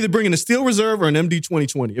right. I'm either bringing a Steel Reserve or an MD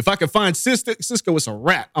 2020. If I can find Cisco, it's a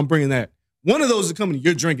wrap. I'm bringing that. One of those is coming.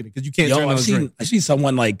 You're drinking it because you can't turn on a drink. I see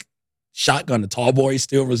someone like shotgun the Tall Boy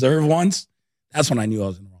Steel Reserve once. That's when I knew I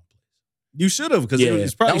was in the wrong place. You should have, because it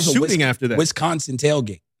was probably shooting after that. Wisconsin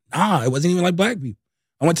tailgate. Nah, it wasn't even like black people.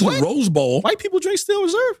 I went to the Rose Bowl. White people drink Steel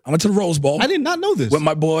Reserve? I went to the Rose Bowl. I did not know this. With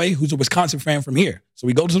my boy, who's a Wisconsin fan from here. So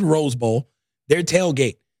we go to the Rose Bowl. Their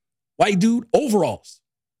tailgate. White dude, overalls.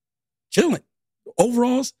 Chilling.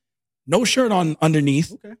 Overalls, no shirt on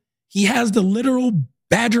underneath. Okay. He has the literal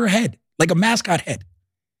badger head, like a mascot head.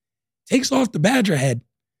 Takes off the badger head,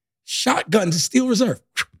 shotguns Steel Reserve.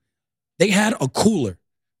 They had a cooler,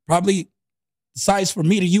 probably the size for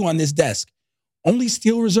me to you on this desk. Only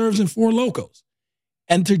Steel Reserves and Four Locos.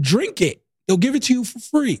 And to drink it, they'll give it to you for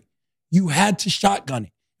free. You had to shotgun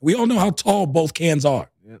it. We all know how tall both cans are.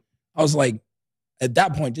 Yep. I was like, at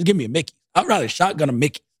that point, just give me a Mickey. I'd rather shotgun a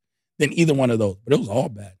Mickey than either one of those. But it was all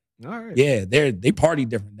bad. All right. Yeah, they party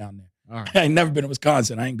different down there. All right. I ain't never been to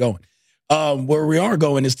Wisconsin. I ain't going. Where we are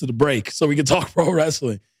going is to the break so we can talk pro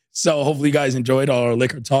wrestling. So hopefully you guys enjoyed our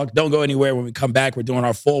liquor talk. Don't go anywhere. When we come back, we're doing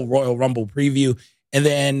our full Royal Rumble preview and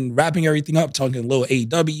then wrapping everything up, talking a little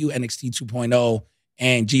AEW, NXT 2.0,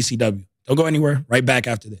 and GCW. Don't go anywhere. Right back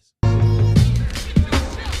after this.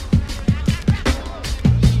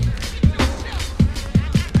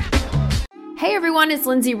 Hey everyone, it's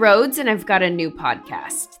Lindsay Rhodes, and I've got a new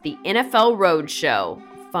podcast, The NFL Roadshow.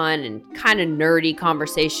 Fun and kind of nerdy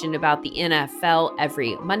conversation about the NFL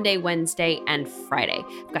every Monday, Wednesday, and Friday.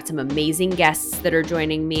 I've got some amazing guests that are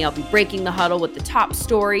joining me. I'll be breaking the huddle with the top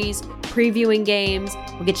stories, previewing games.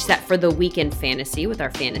 We'll get you set for the weekend fantasy with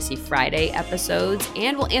our Fantasy Friday episodes,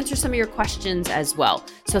 and we'll answer some of your questions as well.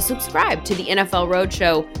 So subscribe to the NFL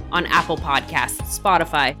Roadshow on Apple Podcasts,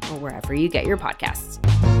 Spotify, or wherever you get your podcasts.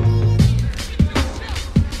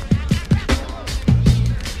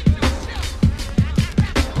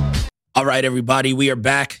 All right, everybody, we are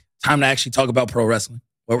back. Time to actually talk about pro wrestling,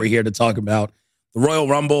 what we're here to talk about. The Royal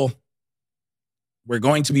Rumble, we're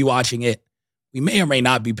going to be watching it. We may or may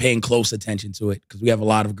not be paying close attention to it because we have a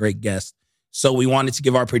lot of great guests. So we wanted to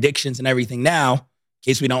give our predictions and everything now, in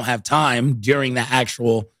case we don't have time during the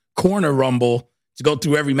actual Corner Rumble to go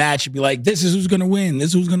through every match and be like, this is who's going to win, this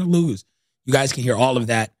is who's going to lose. You guys can hear all of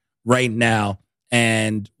that right now,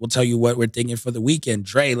 and we'll tell you what we're thinking for the weekend.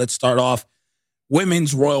 Dre, let's start off.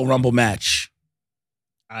 Women's Royal Rumble match.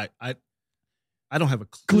 I don't have a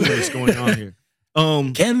clue what's going on here.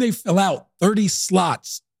 Can they fill out 30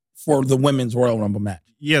 slots for the Women's Royal Rumble match?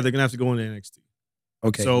 Yeah, they're gonna have to go into NXT.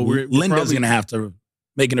 Okay, so Linda's gonna have to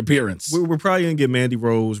make an appearance. We're probably gonna get Mandy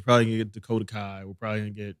Rose. We're probably gonna get Dakota Kai. We're probably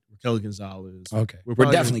gonna get Raquel Gonzalez. Okay,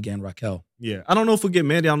 we're definitely getting Raquel. Yeah, I don't know if we'll get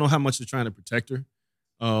Mandy. I don't know how much they're trying to protect her.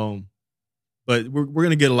 But we're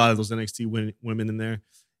gonna get a lot of those NXT women in there.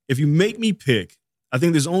 If you make me pick, I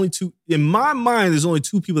think there's only two, in my mind, there's only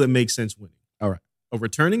two people that make sense winning. All right. A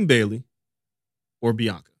returning Bayley or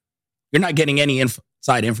Bianca. You're not getting any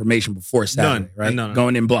inside information before Saturday, right? No.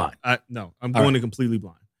 Going in blind. No, I'm going in completely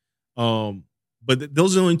blind. But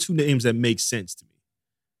those are the only two names that make sense to me.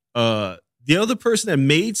 The other person that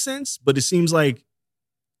made sense, but it seems like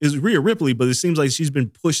is Rhea Ripley, but it seems like she's been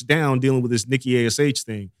pushed down dealing with this Nikki ASH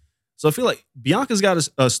thing. So I feel like Bianca's got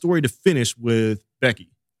a story to finish with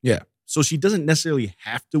Becky. Yeah. So she doesn't necessarily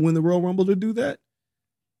have to win the Royal Rumble to do that.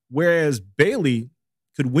 Whereas Bayley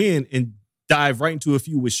could win and dive right into a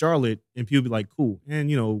feud with Charlotte, and people be like, cool.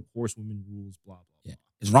 And, horsewomen rules, blah, blah, blah. Yeah.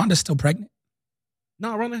 Is Ronda still pregnant?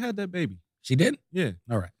 No, Ronda had that baby. She did? Yeah.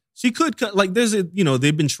 All right. She could cut, like,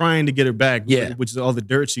 they've been trying to get her back, Yeah. which is all the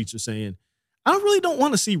dirt sheets are saying. I really don't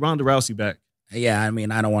want to see Ronda Rousey back. Yeah, I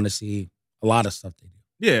mean, I don't want to see a lot of stuff they do.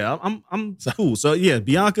 Yeah, I'm cool. So, yeah,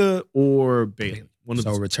 Bianca or Bayley.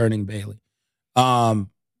 So returning Bayley.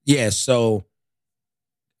 Yeah, so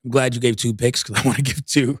I'm glad you gave 2 picks because I want to give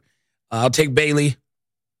 2. I'll take Bayley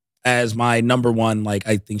as my number 1. Like,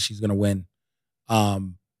 I think she's going to win.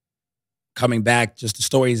 Coming back, just the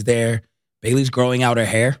story's there. Bayley's growing out her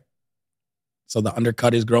hair. So the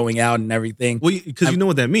undercut is growing out and everything. Well, because you know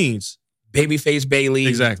what that means. Babyface Bayley.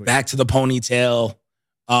 Exactly. Back to the ponytail.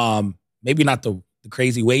 Maybe not the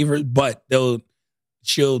crazy wavers, but they'll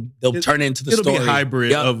turn into the story. It'll be a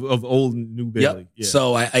hybrid of old and new Bayley. Yep. Yeah.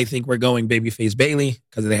 So I think we're going babyface Bayley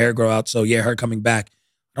because of the hair grow out. So yeah, her coming back.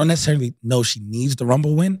 I don't necessarily know she needs the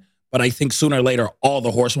Rumble win, but I think sooner or later all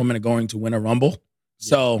the horsewomen are going to win a Rumble.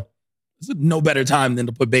 So there's no better time than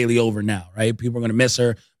to put Bayley over now, right? People are going to miss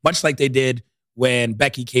her, much like they did when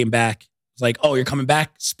Becky came back. It's like, oh, you're coming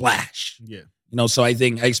back? Splash. Yeah. So I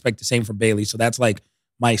expect the same from Bayley. So that's like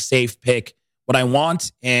my safe pick. What I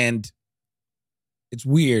want, and it's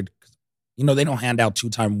weird, they don't hand out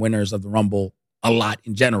 2-time winners of the Rumble a lot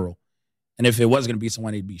in general. And if it was going to be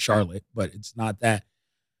someone, it'd be Charlotte, but it's not that.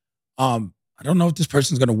 I don't know if this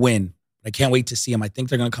person's going to win, but I can't wait to see them. I think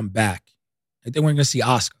they're going to come back. I think we're going to see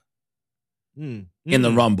Asuka in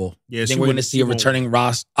the Rumble. Yeah, I think we're going to see a returning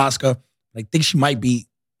Asuka. I think she might be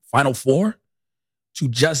Final 4 to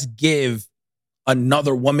just give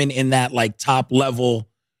another woman in that like top level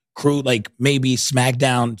crew, like maybe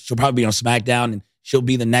SmackDown. She'll probably be on SmackDown and she'll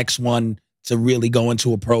be the next one to really go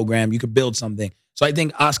into a program. You could build something. So I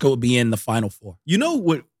think Asuka will be in the Final 4. You know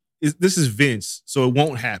what? This is Vince, so it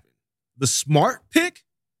won't happen. The smart pick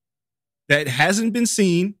that hasn't been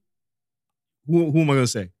seen, who am I going to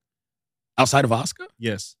say? Outside of Asuka?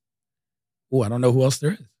 Yes. Oh, I don't know who else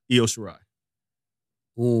there is. Io Shirai.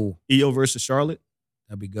 Ooh. Io versus Charlotte.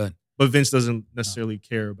 That'd be good. But Vince doesn't necessarily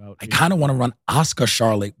care about I kind of want to run Asuka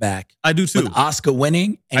Charlotte back. I do too. With Asuka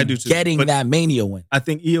winning and getting that Mania win. I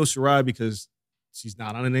think Io Shirai, because she's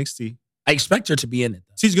not on NXT. I expect her to be in it,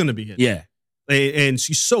 though. She's going to be in it. Yeah. And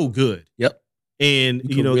she's so good. Yep. And,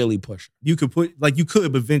 you know, really push her. You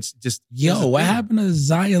could but Vince just... Yo, what happened to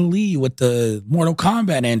Xia Li with the Mortal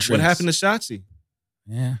Kombat entrance? What happened to Shotzi?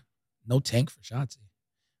 Yeah. No tank for Shotzi.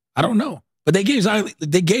 I don't know. But they gave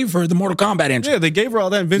her the Mortal Kombat entrance. Yeah, they gave her all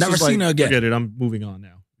that. And Vince Never was seen like, her again. Forget it. I'm moving on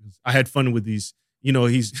now. I had fun with these.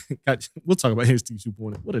 He's got... We'll talk about his NXT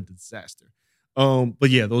 2.0. What a disaster. But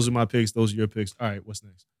yeah, those are my picks. Those are your picks. All right, what's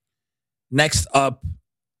next? Next up,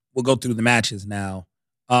 we'll go through the matches now.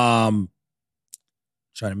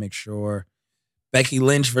 Try to make sure. Becky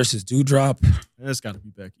Lynch versus Doudrop. That's got to be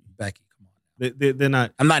Becky. Becky, come on. They're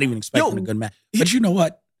not. I'm not even expecting a good match. But you know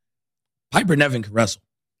what? Piper Niven can wrestle.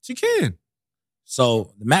 She can.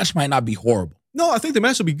 So the match might not be horrible. No, I think the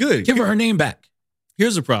match will be good. Give her name back.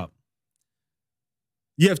 Here's the problem.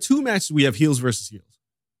 You have 2 matches. We have heels versus heels.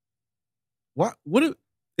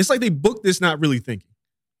 It's like they booked this not really thinking.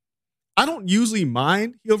 I don't usually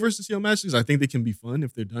mind heel versus heel matches. I think they can be fun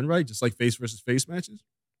if they're done right, just like face versus face matches.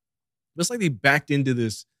 But it's like they backed into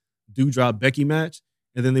this Doudrop Becky match,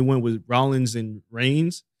 and then they went with Rollins and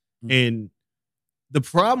Reigns. Mm-hmm. And the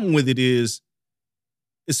problem with it is,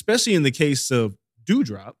 especially in the case of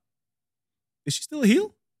Doudrop, is she still a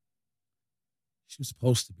heel? She was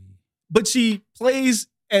supposed to be. But she plays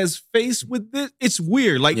as face with this. It's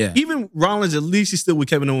weird. Like, even Rollins, at least he's still with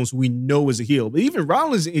Kevin Owens, who we know is a heel. But even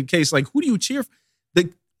Rollins, in case, like, who do you cheer for?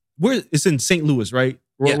 It's in St. Louis, right?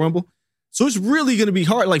 Royal Rumble. So it's really going to be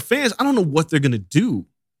hard. Like, fans, I don't know what they're going to do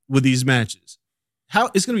with these matches.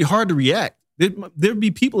 It's going to be hard to react. There'll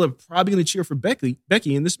be people that are probably going to cheer for Becky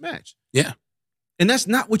in this match. Yeah. And that's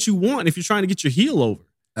not what you want if you're trying to get your heel over.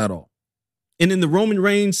 At all. And in the Roman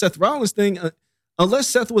Reigns, Seth Rollins thing, unless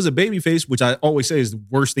Seth was a babyface, which I always say is the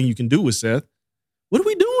worst thing you can do with Seth, what are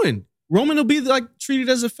we doing? Roman will be like treated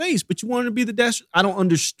as a face, but you want him to be the dash. I don't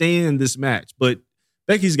understand this match, but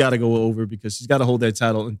Becky's got to go over because she's got to hold that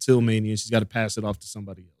title until Mania. She's got to pass it off to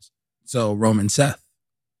somebody else. So Roman's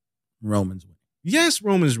winning. Yes,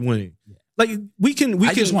 Roman's winning. Yeah. Like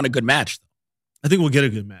I just want a good match, though. I think we'll get a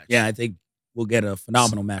good match. Yeah, I think we'll get a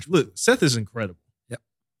phenomenal match. Look, Seth is incredible. Yep.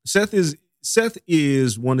 Seth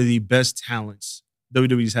is one of the best talents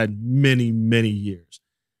WWE's had many, many years.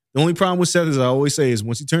 The only problem with Seth, as I always say, is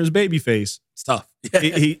once he turns babyface, It's tough.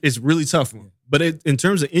 it's really tough for him. But in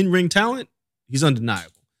terms of in-ring talent, he's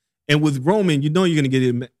undeniable. And with Roman, you're going to get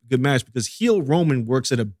a good match because heel Roman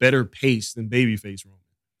works at a better pace than babyface Roman.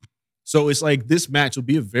 So it's like this match will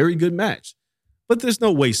be a very good match. But there's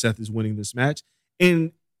no way Seth is winning this match.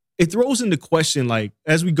 And it throws into question, like,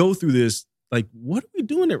 as we go through this, like, what are we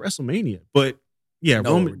doing at WrestleMania? But yeah,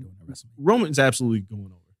 Roman's absolutely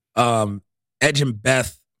going over. Edge and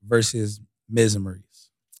Beth versus Miz and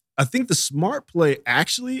Maurice. I think the smart play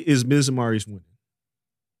actually is Miz and Maurice winning.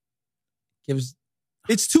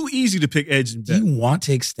 It's too easy to pick Edge and Beth. Do you want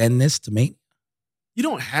to extend this to Mania? You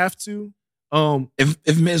don't have to.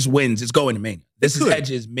 If Miz wins, it's going to Mania. This is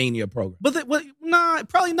Edge's Mania program. But nah,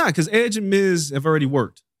 probably not, because Edge and Miz have already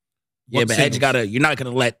worked. Yeah, but Edge you're not gonna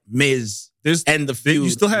let Miz end the feud. You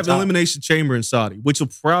still have Elimination Chamber in Saudi, which will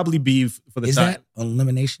probably be for the Is title. that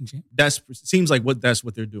Elimination Chamber? Seems like that's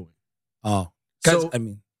what they're doing. Oh, because I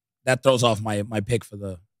mean, that throws off my pick for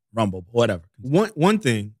the Rumble. But whatever. One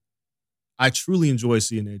thing, I truly enjoy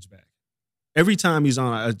seeing Edge back. Every time he's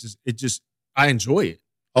on, I enjoy it.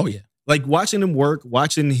 Oh yeah. Like watching him work,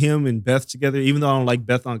 watching him and Beth together, even though I don't like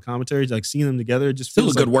Beth on commentary, like seeing them together, it just Still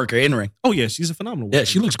feels a good worker in ring. Oh yeah, she's a phenomenal worker. Yeah,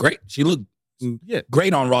 she looks great. She looked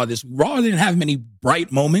great on Raw this week. Raw didn't have many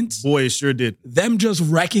bright moments. Boy, it sure did. Them just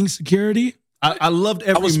wrecking security. I loved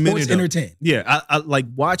every minute. I was sports entertained. Yeah, I like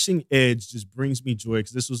watching Edge just brings me joy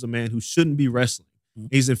because this was a man who shouldn't be wrestling. Mm-hmm.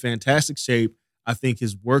 He's in fantastic shape. I think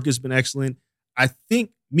his work has been excellent. I think,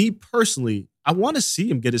 me personally, I want to see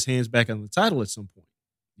him get his hands back on the title at some point.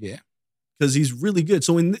 Yeah. Because he's really good.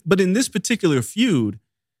 So, in this particular feud,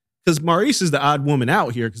 because Maurice is the odd woman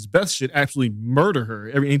out here, because Beth should absolutely murder her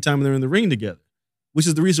any time they're in the ring together, which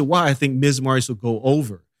is the reason why I think Miz and Maurice will go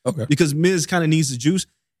over. Okay. Because Miz kind of needs the juice.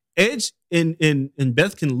 Edge and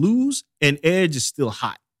Beth can lose, and Edge is still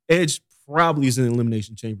hot. Edge probably is in an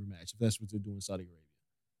Elimination Chamber match, if that's what they're doing in Saudi Arabia.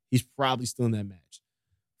 He's probably still in that match.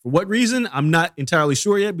 For what reason, I'm not entirely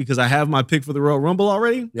sure yet, because I have my pick for the Royal Rumble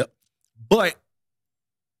already. Yep. But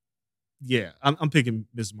yeah, I'm picking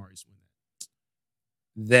Miz Maurice win that.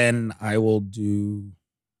 Then I will do.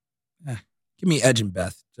 Give me Edge and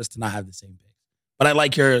Beth just to not have the same pick. But I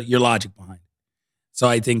like your logic behind it. So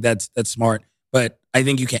I think that's smart. But I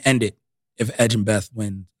think you can end it if Edge and Beth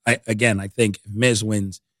win. I think if Miz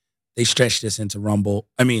wins, they stretch this into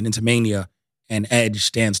into Mania, and Edge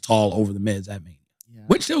stands tall over the Miz at Mania. Yeah.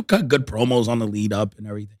 Which they'll cut good promos on the lead up and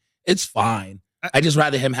everything. It's fine. I just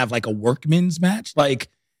rather him have like a workman's match. Like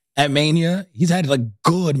at Mania, he's had like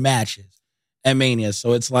good matches at Mania.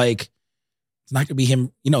 So it's like, it's not gonna be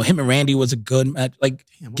him. Him and Randy was a good match. Like,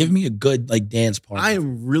 give me a good like dance party. I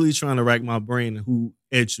am really trying to rack my brain who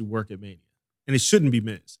Edge should work at Mania. And it shouldn't be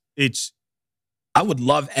Miz. I would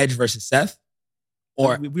love Edge versus Seth.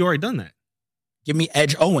 Or we already done that. Give me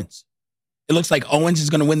Edge Owens. It looks like Owens is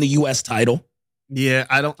gonna win the US title. Yeah,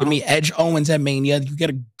 Give me Edge Owens at Mania. You get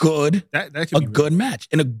a good match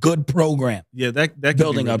and a good program. Yeah, that could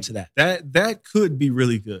building be really up to that. That could be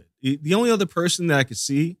really good. The only other person that I could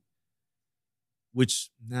see, which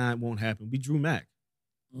it won't happen, would be Drew Mack.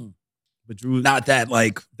 But Drew, not that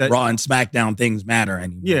Raw and SmackDown things matter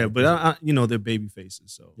anymore. Yeah, but they're baby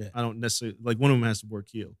faces, so yeah. I don't necessarily one of them has to work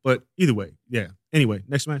heel. But either way, yeah. Anyway,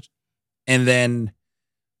 next match, and then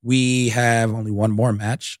we have only one more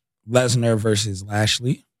match. Lesnar versus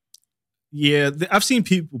Lashley. Yeah, I've seen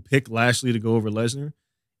people pick Lashley to go over Lesnar.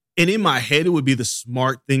 And in my head, it would be the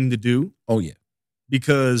smart thing to do. Oh, yeah.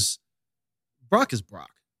 Because Brock is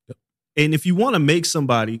Brock. Yep. And if you want to make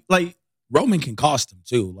somebody, like... Roman can cost him,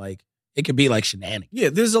 too. Like, it could be like shenanigans. Yeah,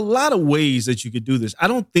 there's a lot of ways that you could do this. I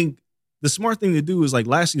don't think... The smart thing to do is, like,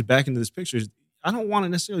 Lashley's back into this picture. I don't want to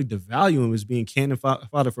necessarily devalue him as being cannon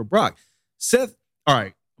fodder for Brock. Seth... All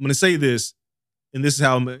right, I'm going to say this. And this is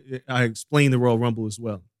how I explain the Royal Rumble as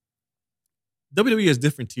well. WWE has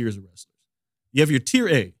different tiers of wrestlers. You have your tier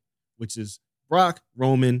A, which is Brock,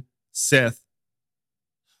 Roman, Seth,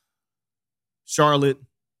 Charlotte,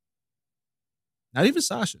 not even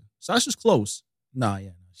Sasha. Sasha's close. No,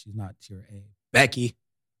 she's not tier A. Becky.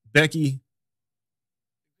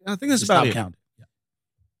 I think that's about it. Counting. Yeah.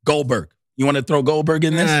 Goldberg. You want to throw Goldberg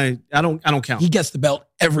in this? I don't count. He gets the belt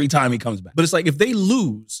every time he comes back. But it's like if they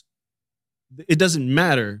lose, it doesn't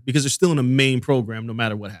matter because they're still in a main program no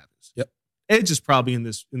matter what happens. Yep. Edge is probably in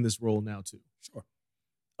this role now too. Sure.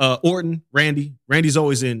 Orton, Randy. Randy's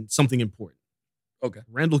always in something important. Okay.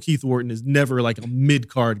 Randall Keith Orton is never like a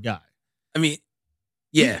mid-card guy. I mean,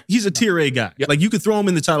 yeah. He's a tier A guy. Yep. Like you could throw him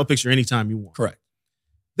in the title picture anytime you want. Correct.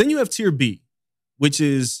 Then you have tier B, which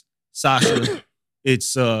is Sasha.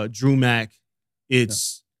 It's Drew Mack.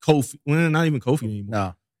 It's Kofi. Well, not even Kofi anymore.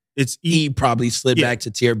 No. It's E probably slid Yeah. back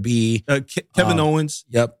to tier B. Kevin Owens.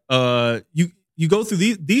 Yep. You go through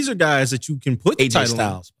these are guys that you can put the AJ title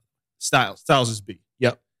Styles. on. Styles is B.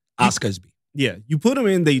 Yep. Oscar's B. Yeah, you put them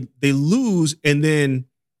in, they lose, and then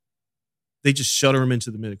they just shutter them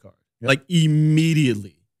into the mid card like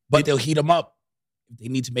immediately. But they'll heat them up if they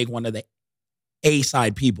need to make one of the A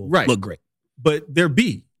side people Right. look great. But they're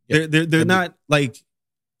B. Yep. They're not like,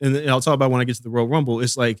 and I'll talk about when I get to the Royal Rumble.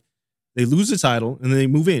 It's like they lose the title and then they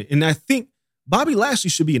move in. And I think Bobby Lashley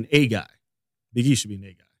should be an A guy. Big E should be an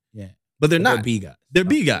A guy. Yeah. But they're not. They're B guys. They're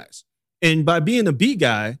B guys. And by being a B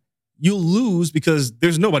guy, you'll lose because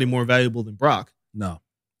there's nobody more valuable than Brock. No.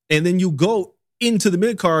 And then you go into the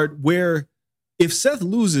mid card where if Seth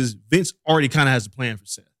loses, Vince already kind of has a plan for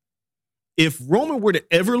Seth. If Roman were to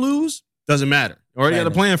ever lose, doesn't matter. Already got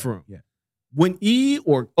a plan for him. Yeah. When E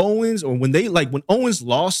or Owens or when Owens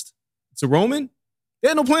lost to Roman, they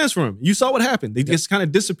had no plans for him. You saw what happened. They just kind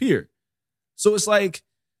of disappeared. So it's like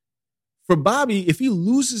for Bobby, if he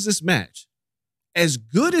loses this match, as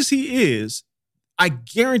good as he is, I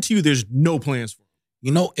guarantee you there's no plans for him.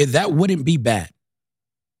 You know, that wouldn't be bad,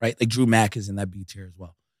 right? Like Drew Mack is in that B tier as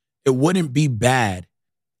well. It wouldn't be bad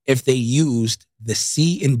if they used the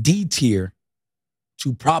C and D tier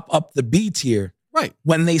to prop up the B tier Right.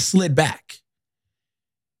 when they slid back.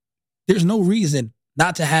 There's no reason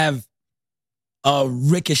not to have a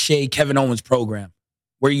Ricochet Kevin Owens program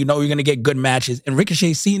where you know you're going to get good matches and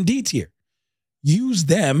Ricochet C and D tier. Use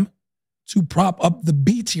them to prop up the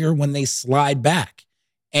B tier when they slide back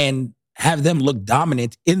and have them look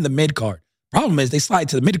dominant in the mid card. Problem is they slide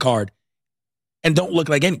to the mid card and don't look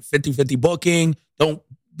like any 50-50 booking, don't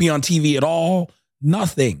be on TV at all,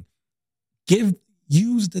 nothing.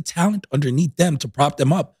 Use the talent underneath them to prop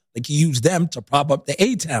them up like you use them to prop up the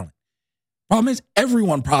A talent. Problem is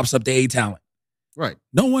everyone props up the A talent. Right.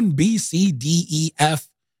 No one B, C, D, E, F,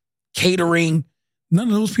 catering, none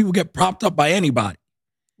of those people get propped up by anybody.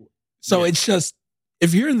 So it's just,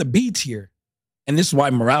 if you're in the B tier, and this is why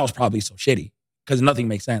morale's probably so shitty, because nothing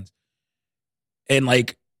makes sense. And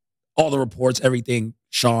like all the reports, everything,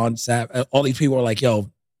 Sean, Sapp, all these people are like,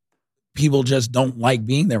 yo, people just don't like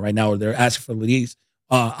being there right now. Or they're asking for release.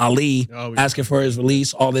 Ali asking for his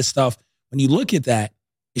release, all this stuff. When you look at that,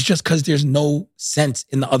 it's just because there's no sense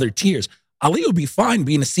in the other tiers. Ali would be fine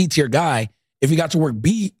being a C tier guy if he got to work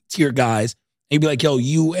B tier guys. And he'd be like, yo,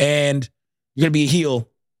 you're going to be a heel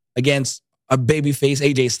against a babyface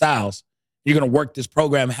AJ Styles. You're going to work this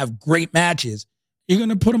program, have great matches. You're going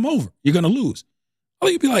to put him over. You're going to lose.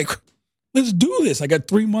 Ali would be like, let's do this. I got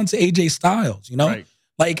 3 months of AJ Styles, you know? Right.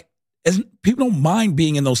 Like, people don't mind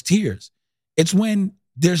being in those tiers. It's when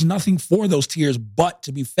there's nothing for those tiers but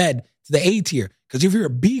to be fed to the A tier. Because if you're a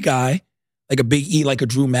B guy, like a Big E, like a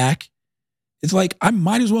Drew Mack, it's like, I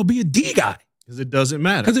might as well be a D guy. Because it doesn't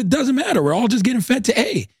matter. Because it doesn't matter. We're all just getting fed to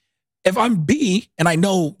A. If I'm B and I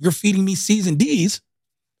know you're feeding me C's and D's,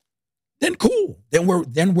 then cool. Then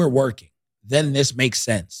we're working. Then this makes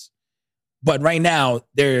sense. But right now,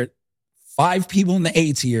 there are 5 people in the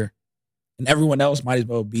A tier, and everyone else might as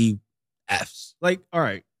well be Fs. Like, all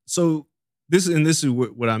right. So this is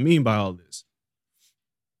what I mean by all this.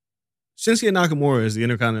 Shinsuke Nakamura is the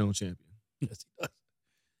Intercontinental Champion. Yes, he does.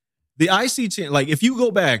 The IC champ, like if you go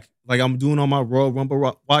back, like I'm doing on my Royal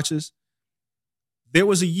Rumble watches, there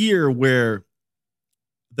was a year where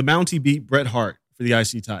the Mountie beat Bret Hart for the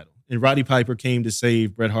IC title. And Roddy Piper came to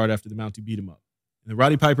save Bret Hart after the Mountie beat him up. And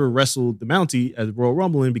Roddy Piper wrestled the Mountie at the Royal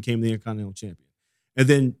Rumble and became the Intercontinental Champion. And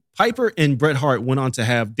then Piper and Bret Hart went on to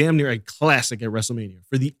have damn near a classic at WrestleMania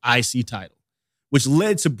for the IC title, which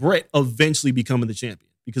led to Bret eventually becoming the champion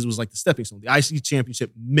because it was like the stepping stone. The IC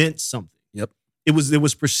championship meant something. Yep. There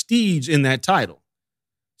was prestige in that title.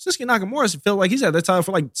 Shinsuke Nakamura felt like he's had that title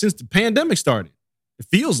for like since the pandemic started. It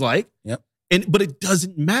feels like. Yep. But it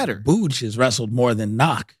doesn't matter. Booge has wrestled more than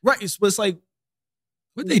Knock. Right. It's like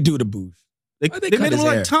What'd they do to Booge? they Why'd they made cut him his look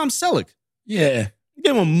like hair? Tom Selleck. Yeah. They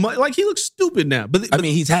gave him like he looks stupid now. But I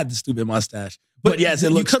mean, he's had the stupid mustache. But yes, it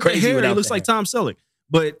you looks cut crazy the hair, without it looks the like hair. Tom Selleck.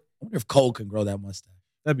 But I wonder if Cole can grow that mustache.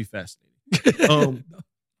 that'd be fascinating.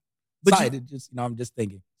 But I'm just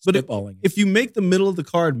thinking. But Spitballing. if you make the middle of the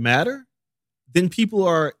card matter, then people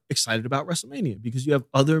are excited about WrestleMania because you have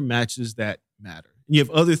other matches that matter. You have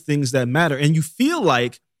other things that matter. And you feel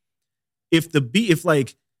like if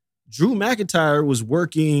like Drew McIntyre was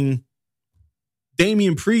working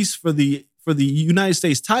Damian Priest for the United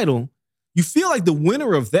States title, you feel like the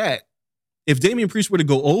winner of that, if Damian Priest were to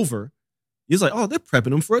go over, he's like, oh, they're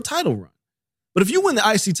prepping him for a title run. But if you win the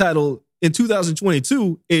IC title in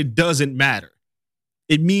 2022, it doesn't matter.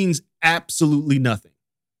 It means absolutely nothing.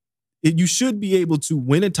 you should be able to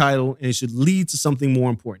win a title and it should lead to something more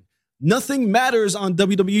important. Nothing matters on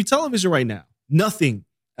WWE television right now. Nothing.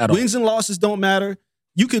 At all. Wins and losses don't matter.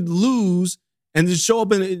 You could lose and just show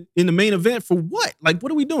up in the main event for what? Like,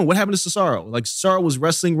 what are we doing? What happened to Cesaro? Like, Cesaro was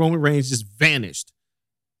wrestling Roman Reigns, just vanished.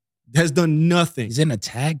 Has done nothing. He's in a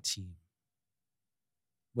tag team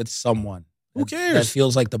with someone. Who cares? That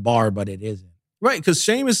feels like the bar, but it isn't. Right, because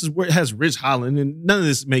Sheamus has Ridge Holland, and none of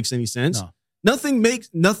this makes any sense. No.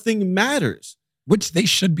 Nothing matters. Which they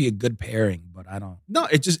should be a good pairing, but I don't. No,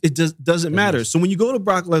 it doesn't matter. So when you go to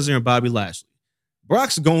Brock Lesnar and Bobby Lashley,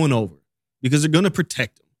 Brock's going over because they're going to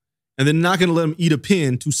protect him, and they're not going to let him eat a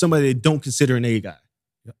pin to somebody they don't consider an A guy.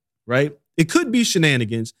 Yep. Right? It could be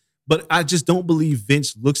shenanigans, but I just don't believe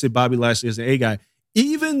Vince looks at Bobby Lashley as an A guy,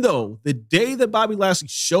 even though the day that Bobby Lashley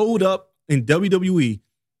showed up in WWE,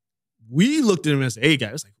 we looked at him as an A guy.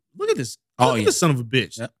 It's like, look at this. Look at this son of a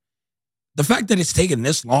bitch. Yep. The fact that it's taken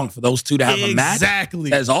this long for those two to have a match,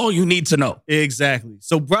 that's all you need to know. Exactly.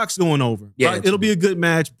 So Brock's going over. Yeah, it'll be a good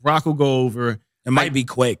match. Brock will go over. It might be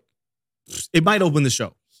quick. It might open the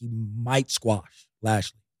show. He might squash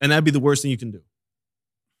Lashley. And that'd be the worst thing you can do.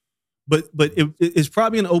 But it's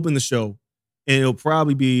probably going to open the show, and it'll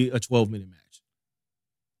probably be a 12-minute match.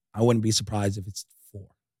 I wouldn't be surprised if it's 4.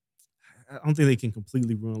 I don't think they can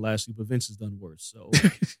completely ruin Lashley, but Vince has done worse. So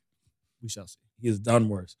we shall see. He has done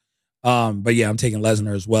worse. But yeah, I'm taking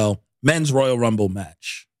Lesnar as well. Men's Royal Rumble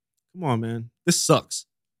match. Come on, man. This sucks.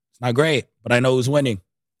 It's not great, but I know who's winning.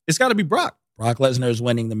 It's got to be Brock. Brock Lesnar is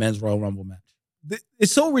winning the Men's Royal Rumble match.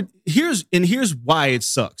 It's so here's why it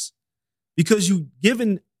sucks. Because you've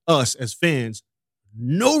given us as fans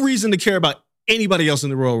no reason to care about anybody else in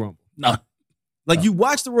the Royal Rumble. No. Like you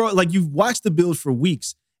watched you've watched the build for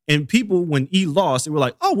weeks, and people when E lost, they were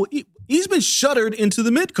like, "Oh, well, he's been shuttered into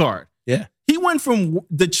the mid card." Yeah. He went from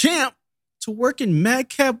the champ to working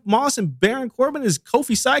Madcap Moss and Baron Corbin as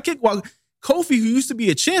Kofi's sidekick, while Kofi, who used to be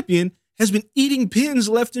a champion, has been eating pins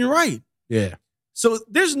left and right. Yeah. So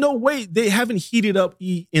there's no way they haven't heated up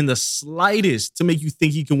E in the slightest to make you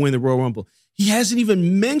think he can win the Royal Rumble. He hasn't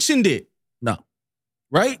even mentioned it. No.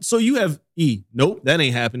 Right? So you have E. Nope, that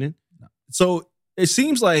ain't happening. No. So it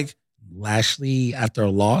seems like Lashley, after a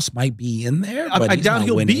loss, might be in there. But I doubt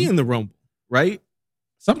he'll be in the Rumble, right?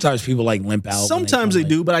 Sometimes people like limp out. Sometimes they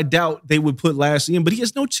do, but I doubt they would put Lashley in. But he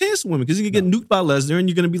has no chance to win because he could get nuked by Lesnar, and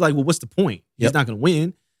you're going to be like, well, what's the point? He's not going to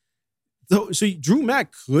win. So Drew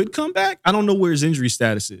Mack could come back. I don't know where his injury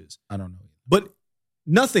status is. I don't know. But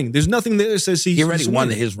nothing. There's nothing there that says he already won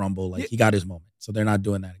his Rumble. Like he got his moment. So they're not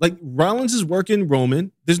doing that again. Like Rollins is working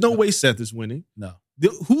Roman. There's no way Seth is winning. No.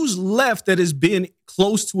 Who's left that has been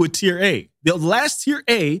close to a tier A? The last tier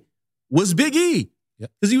A was Big E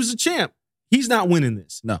because he was a champ. He's not winning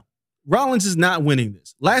this. No. Rollins is not winning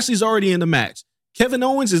this. Lashley's already in the match. Kevin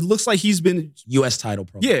Owens, it looks like he's been U.S. title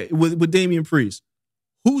program. Yeah, with Damian Priest.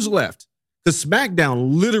 Who's left? Because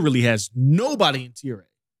SmackDown literally has nobody in tier A.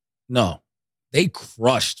 No. They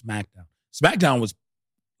crushed SmackDown. SmackDown was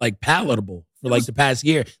like palatable for like the past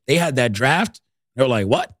year. They had that draft. They were like,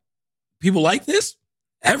 what? People like this?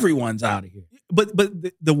 Everyone's out of here. But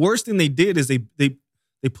the worst thing they did is they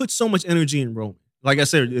put so much energy in Roman. Like I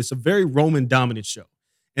said, it's a very Roman dominant show.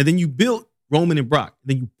 And then you built Roman and Brock.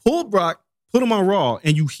 Then you pulled Brock, put him on Raw,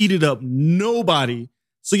 and you heated up nobody.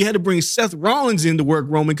 So you had to bring Seth Rollins in to work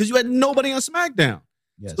Roman because you had nobody on SmackDown.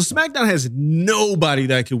 Yes, so SmackDown has nobody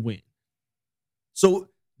that could win. So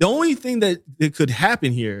the only thing that could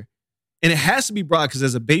happen here, and it has to be Brock because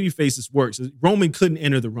as a babyface this works, Roman couldn't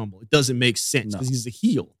enter the Rumble. It doesn't make sense because he's a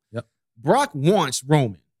heel. Yep. Brock wants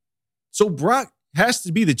Roman. So Brock has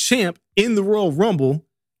to be the champ in the Royal Rumble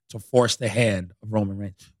to force the hand of Roman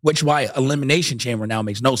Reigns, which why Elimination Chamber now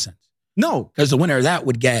makes no sense. No. Because the winner of that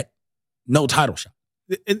would get no title shot.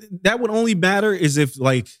 That would only matter is if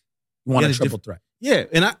like you want a triple threat. Yeah,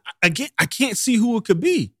 and I can't see who it could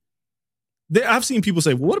be. I've seen people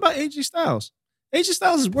say, well, what about AJ Styles? AJ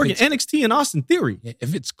Styles is working NXT and Austin Theory.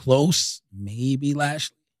 If it's close, maybe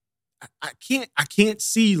Lashley. I can't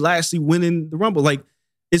see Lashley winning the Rumble. Like,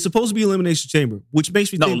 it's supposed to be Elimination Chamber, which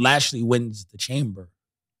makes me think Lashley wins the chamber.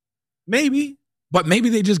 Maybe. But maybe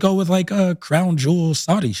they just go with like a Crown Jewel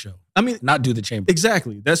Saudi show. I mean, not do the chamber.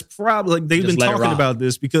 Exactly. That's probably like they've been talking about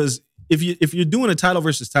this because if you're doing a title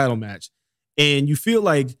versus title match and you feel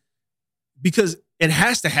like because it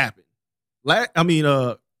has to happen.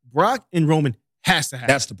 Brock and Roman has to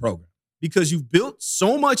happen. That's the program. Because you've built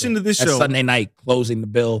so much into this show. Sunday night closing the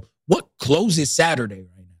bill. What closes Saturday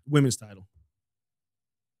right now? Women's title.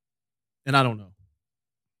 And I don't know.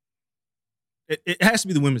 It has to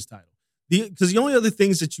be the women's title. Because the only other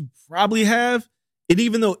things that you probably have And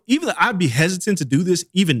even though I'd be hesitant to do this,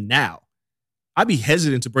 even now, I'd be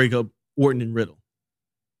hesitant to break up Orton and Riddle.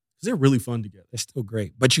 Because they're really fun together. They're still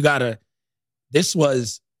great. But we're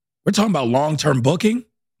talking about long-term booking.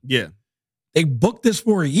 Yeah. They booked this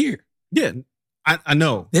for a year. Yeah, I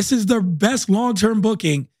know. This is their best long-term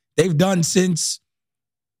booking they've done since,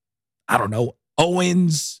 I don't know,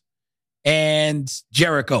 Owens and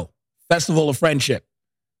Jericho. Festival of Friendship.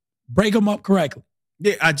 Break them up correctly.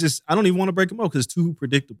 Yeah, I don't even want to break them up because it's too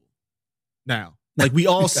predictable now. Like, we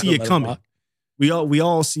all see it coming. We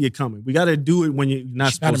all see it coming. We got to do it when you're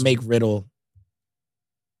not supposed to.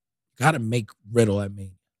 Got to make Riddle at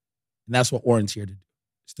Mania. And that's what Orton's here to do.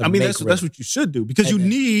 That's what you should do because you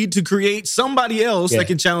need to create somebody else that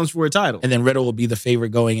can challenge for a title. And then Riddle will be the favorite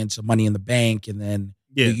going into Money in the Bank. And then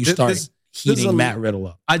you start heating Matt Riddle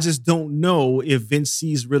up. I just don't know if Vince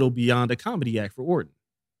sees Riddle beyond a comedy act for Orton.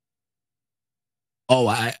 Oh,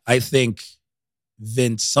 I think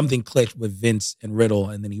something clicked with Vince and Riddle,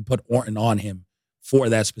 and then he put Orton on him for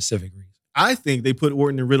that specific reason. I think they put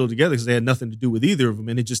Orton and Riddle together because they had nothing to do with either of them,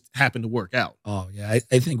 and it just happened to work out. Oh, yeah.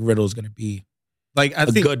 I think Riddle's going to be a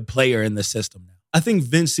good player in the system now. I think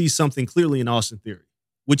Vince sees something clearly in Austin Theory,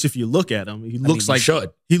 which if you look at him, he looks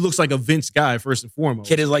like a Vince guy first and foremost.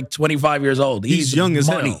 Kid is like 25 years old. He's young as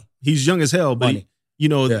hell. He's young as hell, but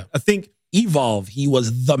I think Evolve, he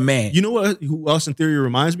was the man. You know who Austin Theory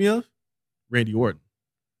reminds me of? Randy Orton.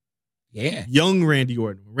 Yeah. Young Randy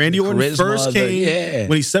Orton. Randy Orton first came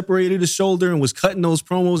when he separated his shoulder and was cutting those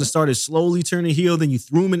promos and started slowly turning heel. Then you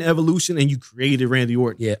threw him in Evolution and you created Randy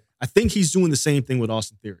Orton. Yeah. I think he's doing the same thing with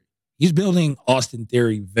Austin Theory. He's building Austin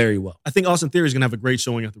Theory very well. I think Austin Theory is going to have a great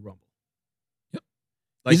showing at the Rumble. Yep.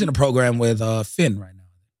 He's in a program with Finn right now.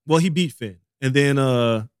 Well, he beat Finn. And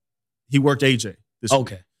then he worked AJ this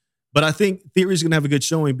week. But I think Theory is going to have a good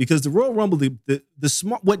showing because the Royal Rumble,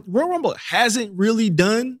 what Royal Rumble hasn't really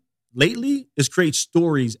done lately is create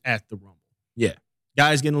stories at the Rumble. Yeah.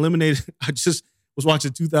 Guys getting eliminated. I just was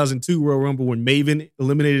watching 2002 Royal Rumble when Maven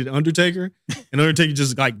eliminated Undertaker and Undertaker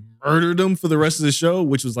just like murdered him for the rest of the show,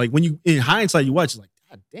 which was like when you, in hindsight, you watch, it's like,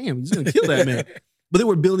 God damn, he's going to kill that man. But they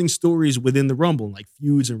were building stories within the Rumble, like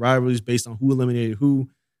feuds and rivalries based on who eliminated who.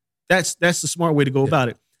 That's the smart way to go about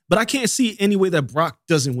it. But I can't see any way that Brock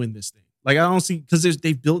doesn't win this thing. Like, I don't see, because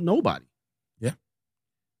they've built nobody. Yeah.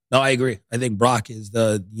 No, I agree. I think Brock is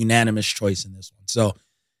the unanimous choice in this one. So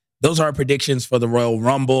those are our predictions for the Royal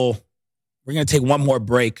Rumble. We're going to take one more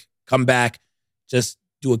break, come back, just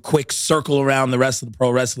do a quick circle around the rest of the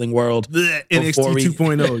pro wrestling world. NXT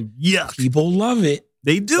 2.0. Yeah. People love it.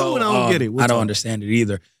 They do, and I don't get it. I don't understand it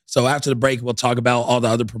either. So after the break, we'll talk about all the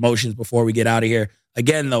other promotions before we get out of here.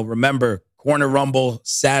 Again, though, remember, Corner Rumble,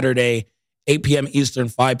 Saturday, 8 p.m. Eastern,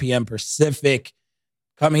 5 p.m. Pacific.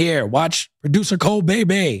 Come here, watch producer Cole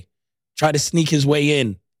Bebe try to sneak his way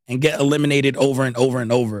in and get eliminated over and over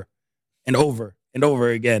and over and over and over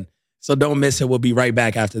again. So don't miss it. We'll be right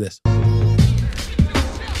back after this.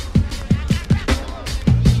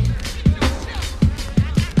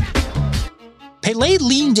 Pele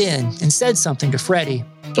leaned in and said something to Freddie.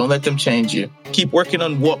 Don't let them change you. Keep working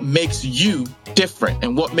on what makes you different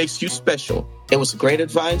and what makes you special. It was great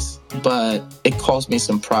advice, but it caused me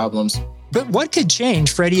some problems. But what could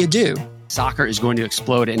change Freddie Adu? Soccer is going to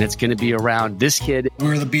explode, and it's going to be around this kid. We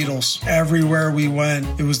were the Beatles. Everywhere we went,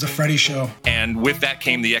 it was the Freddie Show. And with that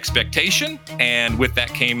came the expectation, and with that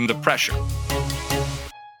came the pressure.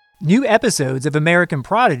 New episodes of American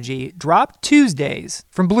Prodigy drop Tuesdays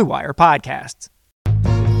from Blue Wire Podcasts.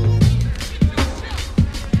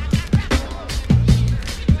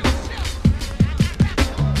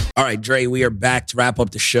 All right, Dre, we are back to wrap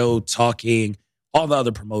up the show talking all the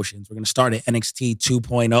other promotions. We're going to start at NXT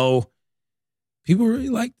 2.0. People really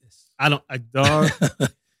like this. I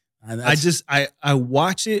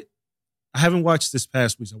watch it. I haven't watched this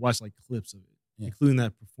past week. I watched like clips of it, including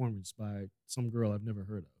that performance by some girl I've never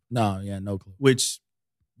heard of. No clue. Which,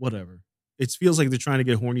 whatever. It feels like they're trying to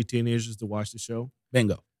get horny teenagers to watch the show.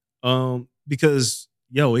 Bingo. Because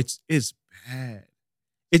it's bad.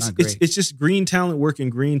 It's just green talent working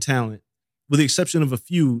green talent, with the exception of a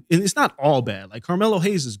few. And it's not all bad. Like Carmelo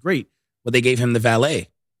Hayes is great. But they gave him the valet.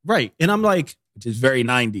 Right. And I'm like, which is very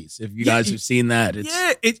 90s. If you guys have seen that.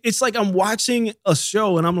 It's like I'm watching a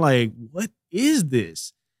show and I'm like, what is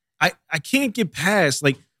this? I can't get past,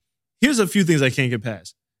 like, here's a few things I can't get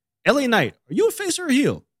past. LA Knight, are you a face or a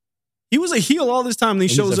heel? He was a heel all this time and he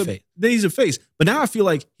shows up. Then he's a face. But now I feel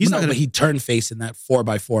like but he turned face in that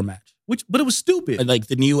 4x4 match. But it was stupid. Like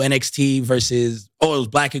the new NXT versus, it was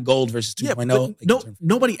Black and Gold versus 2.0.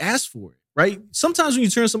 Nobody asked for it, right? Sometimes when you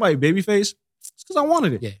turn somebody babyface, it's because I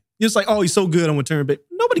wanted it. Yeah. It's like, oh, he's so good, I'm going to turn. But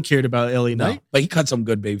nobody cared about LA No, Knight. but he cut some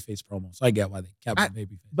good babyface promos. So I get why they kept him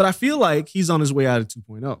babyface. But I feel like he's on his way out of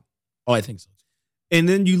 2.0. Oh, I think so. And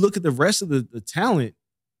then you look at the rest of the talent,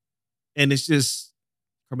 and it's just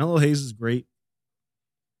Carmelo Hayes is great.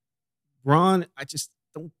 Braun, I just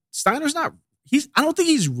don't. Steiner's not. I don't think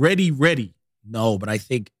he's ready. No, but I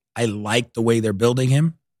think I like the way they're building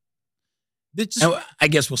him. I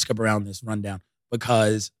guess we'll skip around this rundown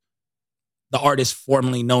because the artist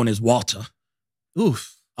formerly known as Walter.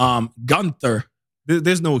 Oof. Gunther.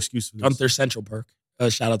 There's no excuse for this. Gunther Central Perk.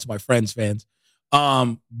 Shout out to my Friends fans.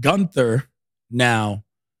 Gunther now,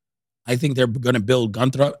 I think they're going to build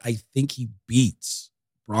Gunther up. I think he beats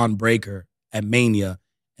Braun Breaker at Mania,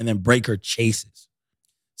 and then Breaker chases.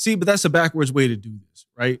 See, but that's a backwards way to do this,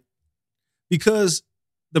 right? Because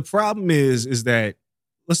the problem is that,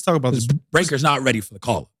 let's talk about this. Breaker's not ready for the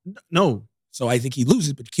call-up. No. So I think he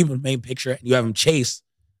loses, but you keep him in the main picture, and you have him chase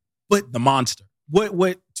the monster. What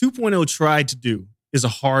 2.0 tried to do is a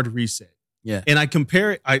hard reset. Yeah. And I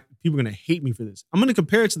compare it, people are going to hate me for this. I'm going to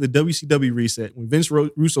compare it to the WCW reset when Vince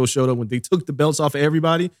Russo showed up, when they took the belts off of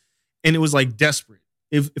everybody, and it was like desperate.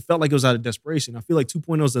 It felt like it was out of desperation. I feel like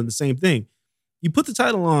 2.0's done the same thing. You put the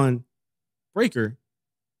title on Breaker,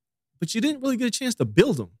 but you didn't really get a chance to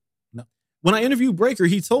build him. No. When I interviewed Breaker,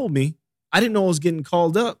 he told me, I didn't know I was getting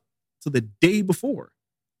called up till the day before.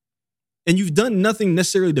 And you've done nothing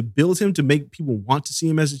necessarily to build him to make people want to see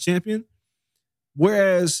him as a champion.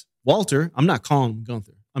 Whereas Walter, I'm not calling him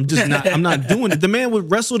Gunther. I'm not doing it. The man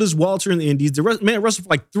wrestled as Walter in the Indies. The man wrestled for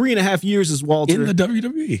like 3.5 years as Walter. In the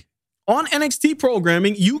WWE. On NXT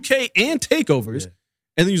programming, UK and takeovers. Yeah.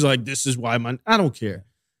 And then he's like, this is why I don't care.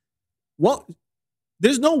 Well,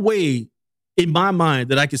 there's no way in my mind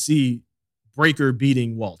that I could see Breaker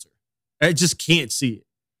beating Walter. I just can't see it.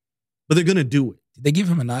 But they're going to do it. Did they give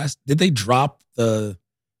him a nice, did they drop the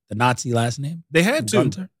Nazi last name? They had to.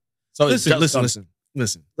 Gunther? So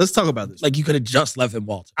listen. Let's talk about this. Like you could have just left him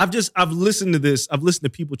Walter. I've listened to this. I've listened to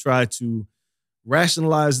people try to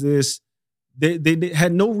rationalize this. They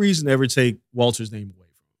had no reason to ever take Walter's name away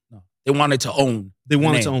from him. No. They wanted to own. They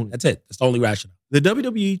wanted to own it. That's it. That's the only rationale. The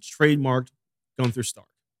WWE trademarked Gunther Stark.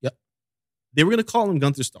 Yep. They were going to call him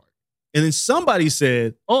Gunther Stark. And then somebody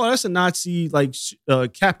said, oh, that's a Nazi like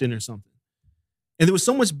captain or something. And there was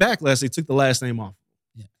so much backlash, they took the last name off.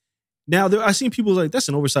 Yeah. Now, I've seen people like, that's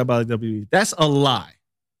an oversight by the WWE. That's a lie.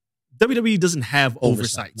 WWE doesn't have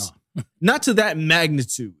oversights. No. Not to that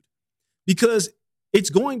magnitude. Because it's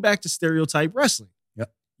going back to stereotype wrestling.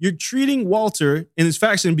 Yep. You're treating Walter and his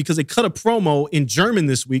faction because they cut a promo in German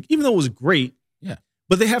this week, even though it was great. Yeah.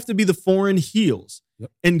 But they have to be the foreign heels.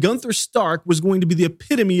 Yep. And Gunther Stark was going to be the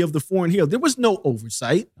epitome of the foreign heel. There was no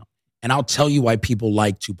oversight. No. And I'll tell you why people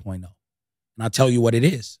like 2.0. And I'll tell you what it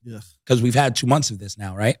is. Because we've had 2 months of this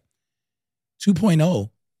now, right? 2.0,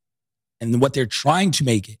 and what they're trying to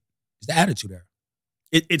make it is the Attitude Era.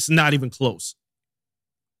 It's not even close.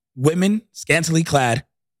 Women, scantily clad,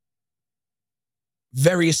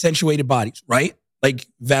 very accentuated bodies, right? Like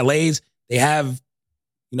valets, they have,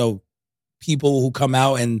 people who come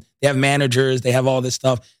out and they have managers, they have all this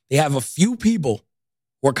stuff. They have a few people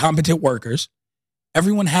who are competent workers.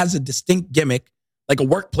 Everyone has a distinct gimmick, like a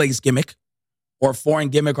workplace gimmick or a foreign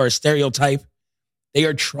gimmick or a stereotype. They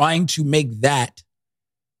are trying to make that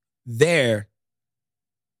their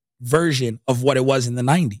version of what it was in the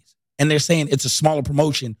 90s. And they're saying it's a smaller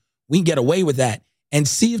promotion. We can get away with that and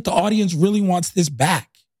see if the audience really wants this back.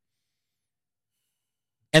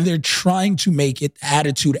 And they're trying to make it the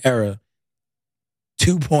Attitude Era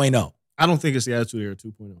 2.0. I don't think it's the Attitude Era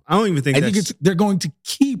 2.0. I don't even think they're going to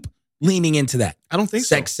keep leaning into that. I don't think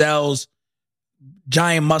Sex sells,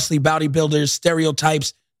 giant muscly bodybuilders,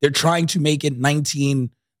 stereotypes. They're trying to make it 1990s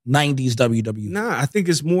WWE. Nah, I think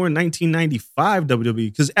it's more 1995 WWE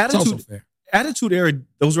because Attitude Era,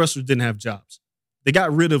 those wrestlers didn't have jobs. They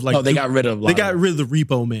got rid of they got rid of the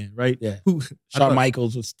Repo Man, right? Yeah. Shawn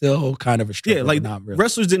Michaels was still kind of a stripper. Yeah, like not really.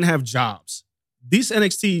 Wrestlers didn't have jobs. These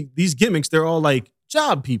NXT, these gimmicks, they're all like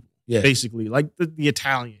job people, basically. Like the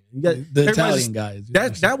Italian. You got the Italian guys.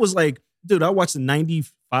 That was like, dude, I watched the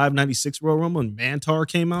 95, 96 Royal Rumble and Mantar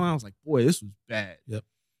came out. And I was like, boy, this was bad. Yep.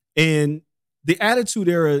 And the Attitude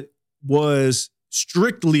Era was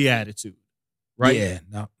strictly Attitude, right? Yeah,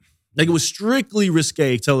 no. Like it was strictly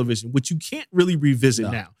risque television, which you can't really revisit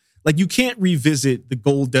now. Like you can't revisit the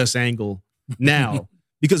Goldust angle now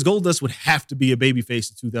because Goldust would have to be a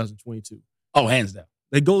babyface in 2022. Oh, hands down.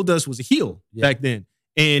 Like Goldust was a heel back then.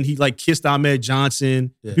 And he like kissed Ahmed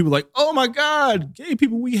Johnson. Yeah. People were like, oh my God, gay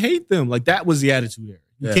people, we hate them. Like that was the Attitude Era.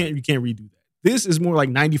 You can't redo that. This is more like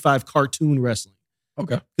 95 cartoon wrestling.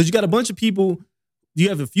 Okay. Because you got a bunch of people you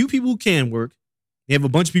have a few people who can work. You have a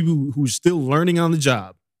bunch of people who are still learning on the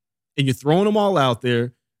job, and you're throwing them all out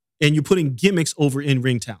there, and you're putting gimmicks over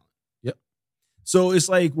in-ring talent. Yep. So it's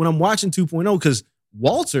like when I'm watching 2.0, because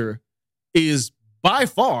Walter is by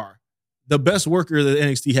far the best worker that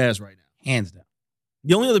NXT has right now. Hands down.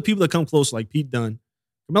 The only other people that come close, like Pete Dunne,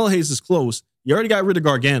 Carmelo Hayes is close. You already got rid of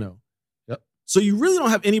Gargano. Yep. So you really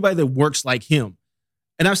don't have anybody that works like him.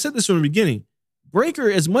 And I've said this from the beginning. Breaker,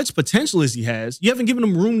 as much potential as he has, you haven't given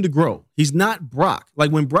him room to grow. He's not Brock.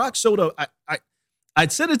 Like when Brock showed up, I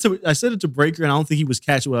said it to Breaker, and I don't think he was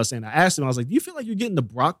catching what I was saying. I asked him, I was like, do you feel like you're getting the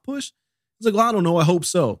Brock push? He's like, well, I don't know. I hope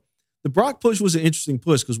so. The Brock push was an interesting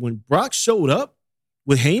push because when Brock showed up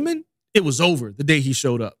with Heyman, it was over the day he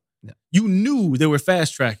showed up. Yeah. You knew they were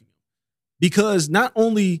fast tracking him because not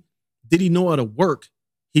only did he know how to work,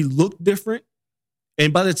 he looked different.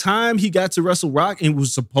 And by the time he got to Wrestle Rock and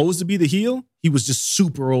was supposed to be the heel, he was just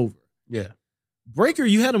super over. Yeah. Breaker,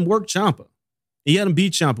 you had him work Ciampa. You had him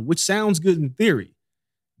beat Ciampa, which sounds good in theory.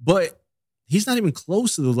 But he's not even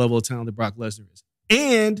close to the level of talent that Brock Lesnar is.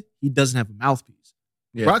 And he doesn't have a mouthpiece.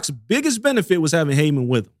 Yeah. Brock's biggest benefit was having Heyman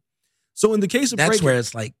with him. So in the case of That's Breaker, where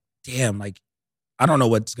it's like, damn, like, I don't know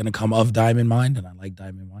what's going to come of Diamond Mine, and I like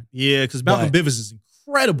Diamond Mine. Yeah, because Malcolm But Bivens is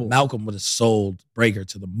incredible. Malcolm would have sold Breaker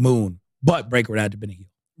to the moon, but Breaker would have to have been a heel.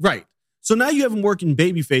 Right. So now you have him working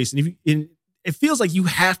babyface, and it feels like you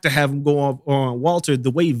have to have him go on Walter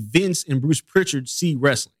the way Vince and Bruce Pritchard see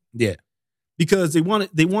wrestling. Yeah. Because they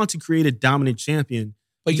want to create a dominant champion.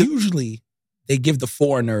 But usually they give the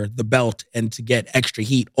foreigner the belt and to get extra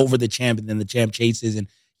heat over the champ, and then the champ chases and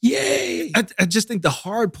yay. I just think the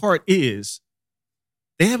hard part is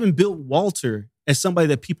they haven't built Walter as somebody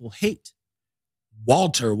that people hate.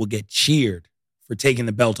 Walter will get cheered for taking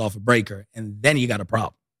the belt off of Breaker, and then you got a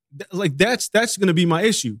problem. Like that's going to be my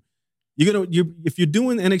issue. If you're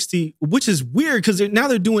doing NXT, which is weird because now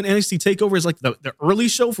they're doing NXT Takeover as like the early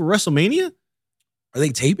show for WrestleMania. Are they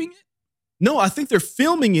taping it? No, I think they're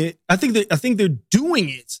filming it. I think they're doing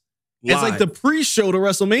it Live. as like the pre-show to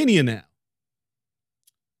WrestleMania now.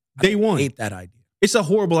 Day one. I hate that idea. It's a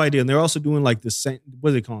horrible idea, and they're also doing like the Saint,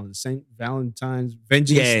 what do they call it? The Saint Valentine's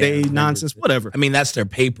Vengeance Day nonsense, whatever. I mean, that's their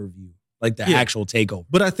pay-per-view, like the actual takeover.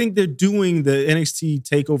 But I think they're doing the NXT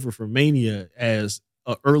Takeover for Mania as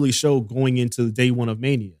an early show going into the day one of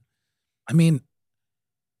Mania. I mean,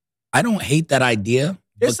 I don't hate that idea.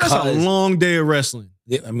 It's such a long day of wrestling.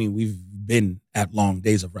 I mean, we've been at long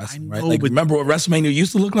days of wrestling, know, right? Like, but- remember what WrestleMania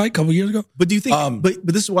used to look like a couple years ago? But do you think? But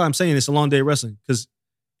this is why I'm saying it's a long day of wrestling because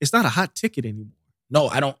it's not a hot ticket anymore. No,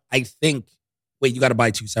 I don't. I think. Wait, you got to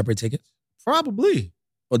buy 2 separate tickets? Probably.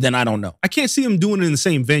 Well, then I don't know. I can't see them doing it in the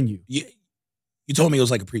same venue. You told me it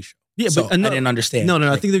was like a pre-show. Yeah, So but I didn't understand. No, I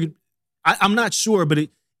Like, think they're. I'm not sure, but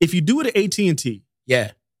if you do it at AT&T,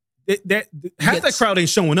 yeah, half that crowd ain't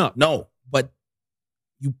showing up. No, but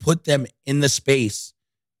you put them in the space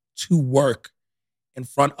to work in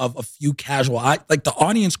front of a few casual eyes. Like the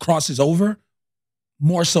audience crosses over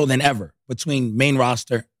more so than ever between main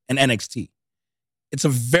roster and NXT. It's a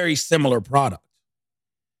very similar product.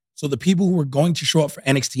 So the people who are going to show up for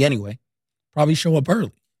NXT anyway probably show up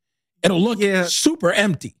early. It'll look super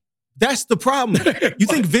empty. That's the problem. You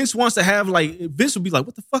think Vince wants to have Vince would be like,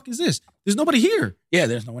 what the fuck is this? There's nobody here. Yeah,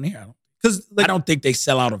 there's no one here. Because I don't think they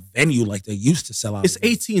sell out a venue like they used to sell out. It's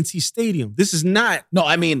AT&T Stadium. This is not. No,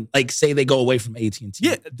 I mean, like, say they go away from AT&T.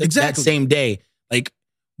 Yeah, exactly. That same day. Like,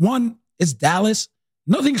 one is Dallas.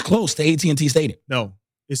 Nothing's close to AT&T Stadium. No,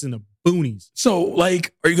 it's in the boonies. So,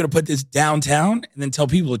 like, are you going to put this downtown and then tell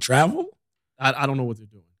people to travel? I don't know what they're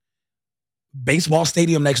doing. Baseball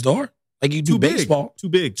stadium next door? Like, you do baseball. Too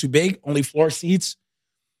big. Too big? Only floor seats?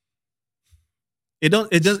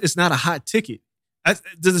 It's not a hot ticket.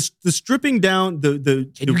 The stripping down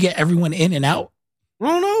the. Can you get everyone in and out? I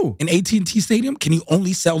don't know. In AT&T Stadium, can you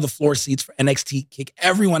only sell the floor seats for NXT, kick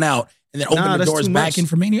everyone out, and then open the doors back in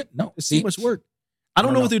for Mania? No, it's too much work. I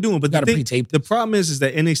don't know what they're doing, but the problem is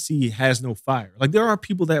that NXT has no fire. Like there are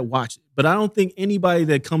people that watch it, but I don't think anybody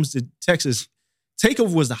that comes to Texas,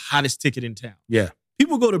 Takeover was the hottest ticket in town. Yeah.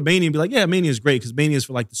 People go to Mania and be like, yeah, Mania is great because Mania is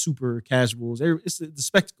for like the super casuals. It's the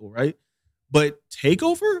spectacle, right? But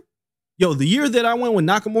Takeover? Yo, the year that I went when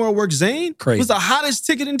Nakamura worked Zayn was the hottest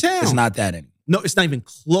ticket in town. It's not that anymore. No, it's not even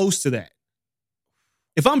close to that.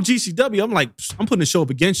 If I'm GCW, I'm like, I'm putting the show up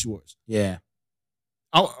against yours. Yeah.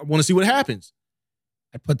 I want to see what happens.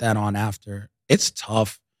 I put that on after. It's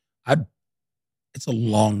tough. It's a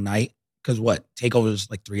long night because Takeover is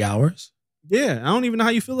like 3 hours. Yeah, I don't even know how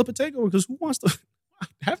you fill up a Takeover because who wants to?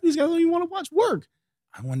 Half of these guys don't even want to watch work.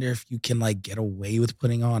 I wonder if you can like get away with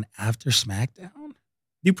putting on after SmackDown.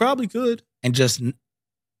 You probably could. And just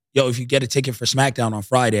yo, if you get a ticket for SmackDown on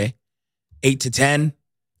Friday, 8 to 10,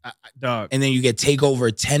 dog, and then you get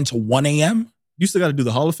TakeOver 10 to 1 a.m., you still got to do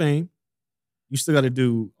the Hall of Fame. You still got to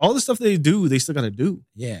do all the stuff they do. They still got to do.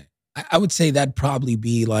 Yeah. I would say that'd probably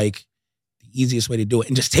be like the easiest way to do it,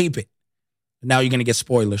 and just tape it. Now you're going to get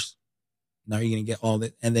spoilers. Now you're going to get all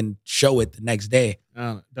that, and then show it the next day.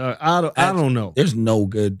 I don't know. There's no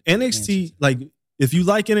good NXT. Like, if you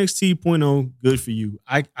like NXT 0.0, good for you.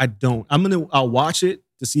 I don't. I'll watch it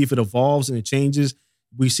to see if it evolves and it changes.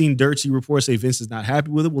 We've seen dirty reports say Vince is not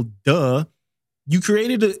happy with it. Well, duh. You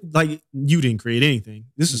created it. Like, you didn't create anything.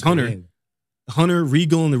 This is Hunter. Hunter,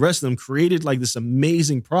 Regal, and the rest of them created like this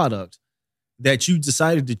amazing product that you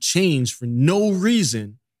decided to change for no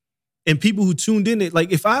reason. And people who tuned in,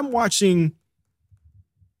 like, if I'm watching,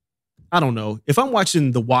 I don't know, if I'm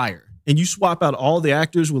watching The Wire and you swap out all the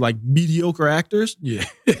actors with like mediocre actors, yeah,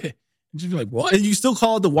 just like, what? And you still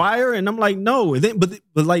call it The Wire, and I'm like, no. And then, but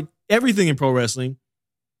like everything in pro wrestling,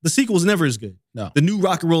 the sequel's never as good. No, the new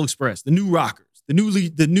Rock and Roll Express, the new Rockers,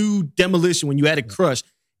 the new Demolition. When you added Crush,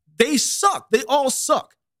 they suck. They all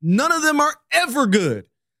suck. None of them are ever good.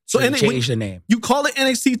 So and change the name. You call it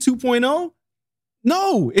NXT 2.0.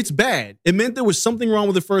 No, it's bad. It meant there was something wrong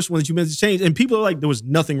with the first one that you meant to change. And people are like, there was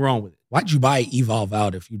nothing wrong with it. Why'd you buy Evolve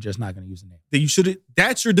Out if you're just not going to use the name? That you should.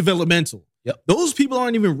 That's your developmental. Yep. Those people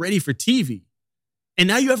aren't even ready for TV. And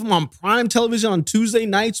now you have them on prime television on Tuesday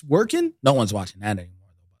nights working? No one's watching that anymore,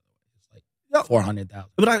 though, by the way. It's like 400,000.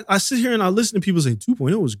 But I sit here and I listen to people say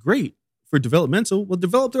 2.0 was great for developmental. Well,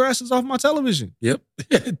 develop their asses off my television. Yep.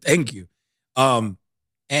 Thank you.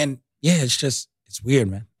 And yeah, it's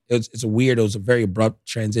weird, man. It was a very abrupt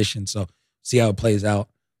transition. So see how it plays out.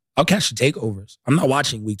 I'll catch the takeovers. I'm not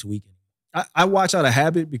watching week to week anymore. I watch out of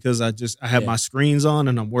habit because I have my screens on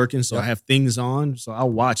and I'm working, so I have things on. So I'll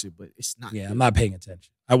watch it, but it's not. Yeah, good. I'm not paying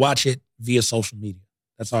attention. I watch it via social media.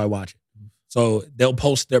 That's how I watch it. So they'll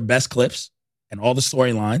post their best clips and all the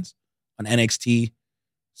storylines on NXT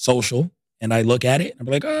social, and I look at it and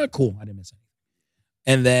I'm like, oh, cool. I didn't miss anything.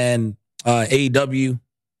 And then AEW,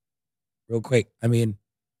 real quick. I mean,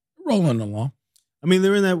 rolling along. I mean,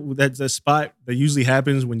 they're in that spot that usually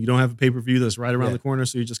happens when you don't have a pay-per-view that's right around the corner.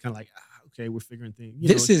 So you're just kind of like, okay, we're figuring things.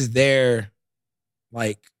 This is their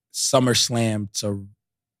like SummerSlam to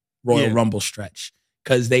Royal Rumble stretch,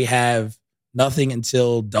 because they have nothing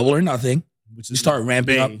until Double or Nothing, which you start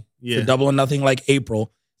ramping up for Double or Nothing like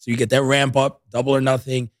April. So you get that ramp up, Double or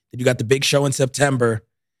Nothing. Then you got the big show in September,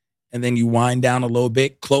 and then you wind down a little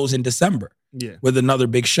bit, close in December with another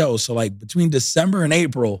big show. So like between December and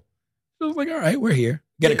April, it was like, all right, we're here.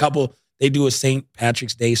 Get a couple. They do a St.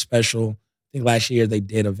 Patrick's Day special. I think last year they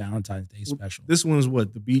did a Valentine's Day special. This one's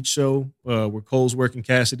what, the beach show where Cole's working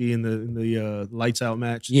Cassidy in the lights out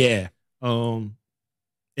match. Yeah. And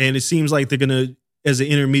it seems like they're gonna, as an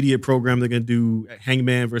intermediate program, they're gonna do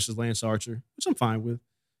Hangman versus Lance Archer, which I'm fine with.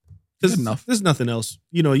 Because there's nothing else.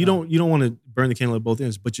 You know, you don't want to burn the candle at both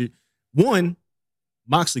ends. But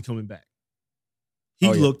Moxley coming back.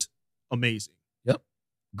 He looked amazing. Yep.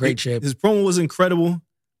 Great shape. His promo was incredible,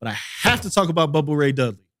 but I have to talk about Bubba Ray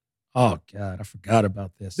Dudley. Oh, God, I forgot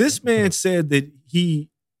about this. This man said that he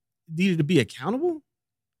needed to be accountable.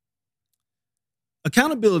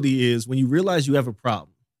 Accountability is when you realize you have a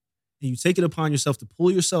problem and you take it upon yourself to pull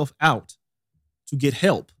yourself out to get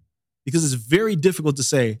help, because it's very difficult to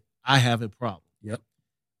say, I have a problem. Yep.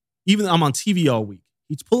 Even though I'm on TV all week,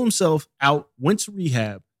 he pulled himself out, went to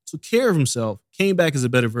rehab, took care of himself, came back as a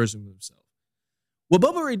better version of himself. What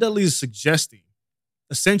Bubba Ray Dudley is suggesting,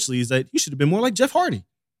 essentially, is that he should have been more like Jeff Hardy,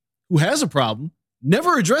 who has a problem,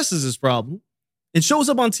 never addresses his problem, and shows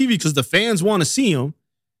up on TV because the fans want to see him,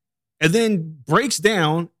 and then breaks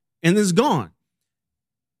down and is gone.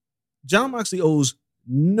 Jon Moxley owes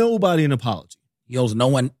nobody an apology. He owes no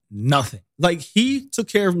one nothing. Like, he took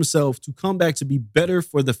care of himself to come back to be better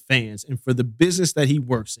for the fans and for the business that he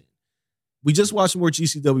works in. We just watched more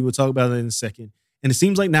GCW. We'll talk about that in a second. And it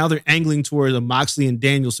seems like now they're angling toward a Moxley and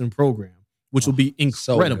Danielson program, which will be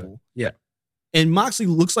incredible. So yeah. And Moxley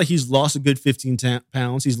looks like he's lost a good 15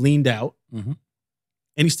 pounds. He's leaned out. Mm-hmm.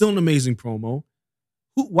 And he's still an amazing promo.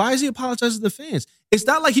 Why is he apologizing to the fans? It's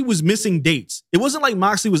not like he was missing dates. It wasn't like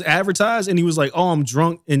Moxley was advertised and he was like, oh, I'm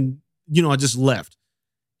drunk and, I just left.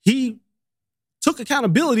 He took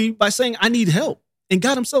accountability by saying, I need help, and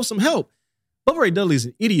got himself some help. Bubba Ray Dudley is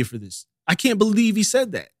an idiot for this. I can't believe he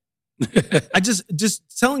said that. I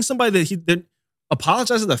just telling somebody that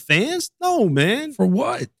apologize to the fans? No, man. For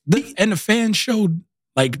what? And the fans showed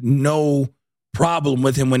like no problem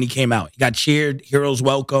with him when he came out. He got cheered, heroes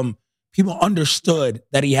welcome. People understood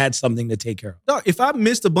that he had something to take care of. No, if I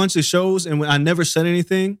missed a bunch of shows and I never said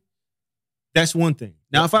anything, That's one thing.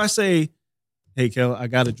 Now, if I say, hey, Kel, I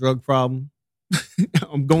got a drug problem.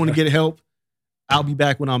 I'm going to get help. I'll be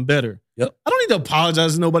back when I'm better. Yep. I don't need to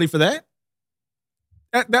apologize to nobody for that.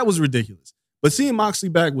 That was ridiculous. But seeing Moxley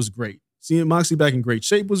back was great. Seeing Moxley back in great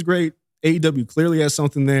shape was great. AEW clearly has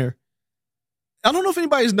something there. I don't know if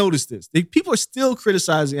anybody's noticed this. People are still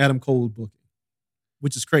criticizing Adam Cole's booking,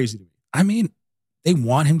 which is crazy to me. I mean, they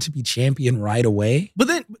want him to be champion right away. But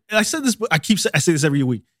then I said this, I say this every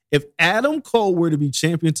week. If Adam Cole were to be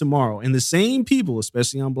champion tomorrow, and the same people,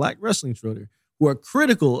 especially on Black Wrestling Twitter, who are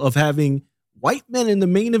critical of having white men in the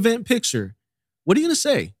main event picture, what are you going to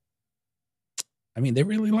say? I mean, they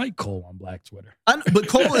really like Cole on Black Twitter. But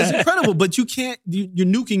Cole is incredible, but you can't, you're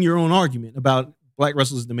nuking your own argument about Black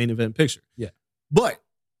wrestlers in the main event picture. Yeah. But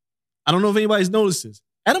I don't know if anybody's noticed this.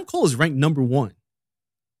 Adam Cole is ranked number 1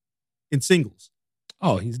 in singles.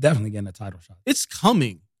 Oh, he's definitely getting a title shot. It's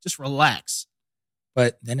coming. Just relax.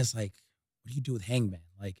 But then it's like, what do you do with Hangman?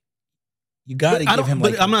 Like, you got to give him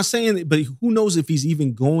like... But I'm not saying that, but who knows if he's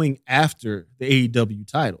even going after the AEW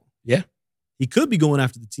title. Yeah. He could be going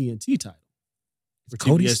after the TNT title. Is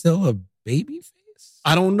Cody still a baby face?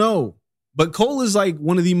 I don't know. But Cole is like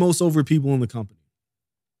one of the most over people in the company.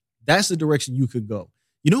 That's the direction you could go.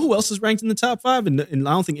 You know who else is ranked in the top 5? And I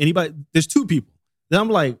don't think anybody... There's 2 people. Then I'm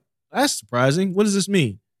like, that's surprising. What does this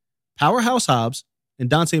mean? Powerhouse Hobbs and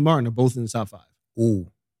Dante Martin are both in the top 5.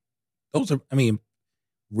 Ooh. Those are, I mean,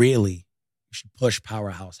 really, you should push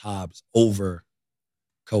Powerhouse Hobbs over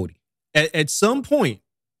Cody. At some point,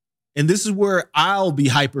 and this is where I'll be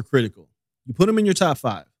hypercritical, you put him in your top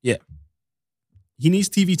 5. Yeah. He needs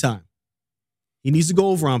TV time. He needs to go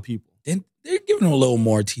over on people. And they're giving him a little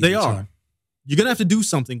more TV They time. are. You're going to have to do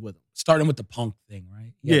something with him. Starting with the Punk thing,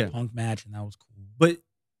 right? He had a Punk match, and that was cool. But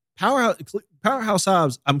Powerhouse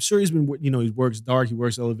Hobbs, I'm sure he's been, he works dark, he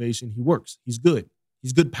works elevation, he works. He's good.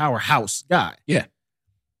 He's a good powerhouse guy. Yeah.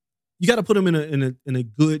 You got to put him in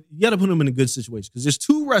a good situation because there's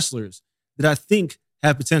 2 wrestlers that I think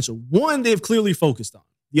have potential. One they've clearly focused on.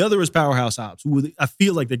 The other is Powerhouse Hobbs, who I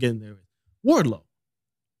feel like they're getting there with. Wardlow.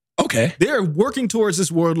 Okay. They're working towards this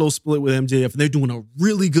Wardlow split with MJF, and they're doing a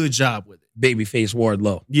really good job with it. Babyface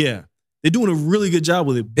Wardlow. Yeah. They're doing a really good job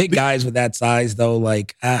with it. Big guys with that size, though,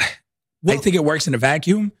 like, I think it works in a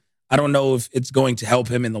vacuum. I don't know if it's going to help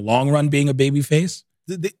him in the long run being a babyface.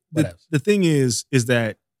 The thing is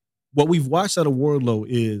that what we've watched out of Wardlow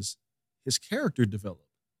is his character develop.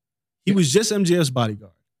 He was just MJF's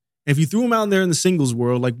bodyguard. And if you threw him out there in the singles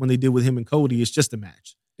world, like when they did with him and Cody, it's just a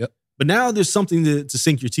match. Yep. But now there's something to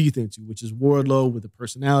sink your teeth into, which is Wardlow with the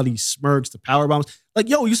personality, smirks, the power bombs. Like,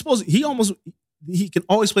 yo, he can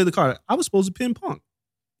always play the card. I was supposed to pin Punk.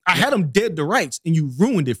 I had him dead to rights, and you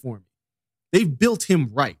ruined it for me. They've built him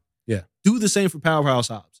right. Yeah. Do the same for Powerhouse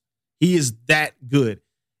Hobbs. He is that good.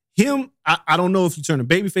 Him, I don't know if you turn a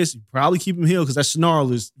babyface, you probably keep him heel because that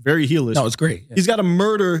snarl is very heelish. No, it's great. Yeah. He's got a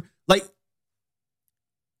murder. Like,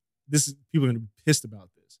 people are going to be pissed about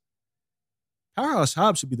this. Powerhouse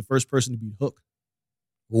Hobbs should be the first person to beat Hook.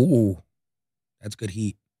 Ooh, that's good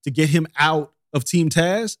heat. To get him out of Team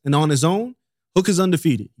Taz and on his own, Hook is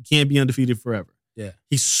undefeated. He can't be undefeated forever. Yeah.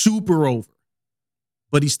 He's super over,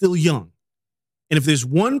 but he's still young. And if there's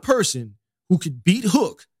one person who could beat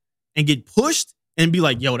Hook and get pushed and be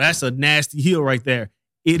like, yo, that's a nasty heel right there,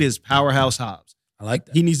 it is Powerhouse Hobbs. I like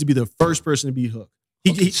that. He needs to be the first person to beat Hook.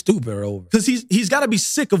 He's stupid over. Because he's got to be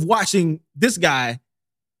sick of watching this guy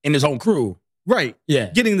in his own crew. Right. Yeah.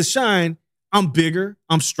 Getting the shine. I'm bigger.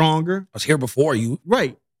 I'm stronger. I was here before you.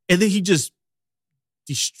 Right. And then he just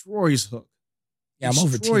destroys Hook. Yeah, I'm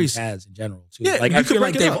over Team Taz in general, too. Yeah, like, I feel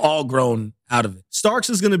like they've all grown out of it.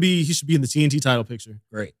 Starks is going to he should be in the TNT title picture.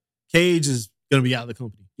 Great. Cage is going to be out of the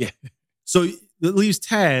company. Yeah. So it leaves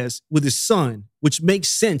Taz with his son, which makes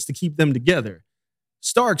sense to keep them together.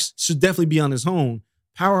 Starks should definitely be on his own.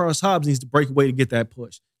 Powerhouse Hobbs needs to break away to get that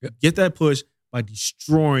push. Yep. Get that push by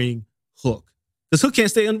destroying Hook. Because Hook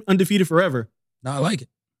can't stay undefeated forever. No, I like it.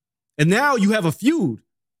 And now you have a feud.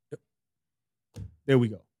 Yep. There we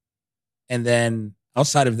go. And then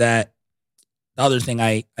outside of that, the other thing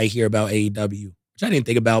I hear about AEW, which I didn't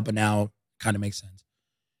think about, but now kind of makes sense.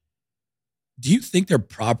 Do you think they're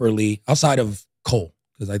properly, outside of Cole,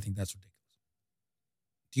 because I think that's ridiculous,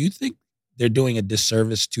 do you think they're doing a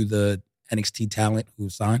disservice to the NXT talent who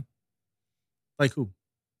signed? Like who?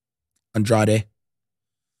 Andrade.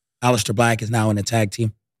 Aleister Black is now in a tag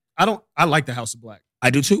team. I like the House of Black. I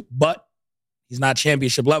do too, but he's not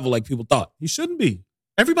championship level like people thought. He shouldn't be.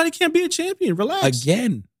 Everybody can't be a champion. Relax.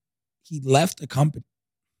 Again, he left a company.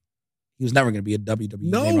 He was never going to be a WWE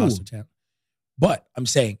main roster champion. But I'm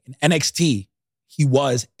saying in NXT, he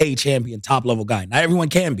was a champion, top level guy. Not everyone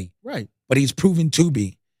can be, Right. but he's proven to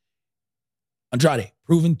be. Andrade,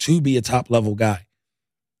 proven to be a top level guy.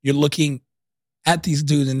 You're looking at these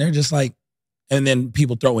dudes and they're just like, and then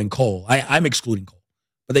people throw in Cole. I'm excluding Cole,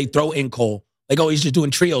 but they throw in Cole like, oh, he's just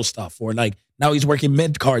doing trio stuff, or like now he's working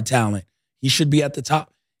mid-card talent. He should be at the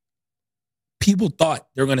top. People thought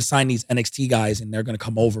they were going to sign these NXT guys and they're going to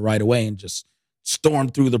come over right away and just storm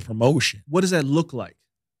through the promotion. What does that look like?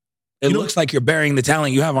 It looks like you're burying the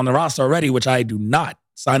talent you have on the roster already, which I do not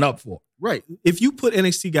sign up for. Right. If you put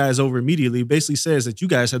NXT guys over immediately, it basically says that you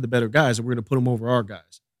guys have the better guys and we're going to put them over our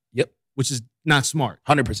guys. Yep. Which is not smart.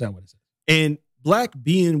 100% what it says. And Black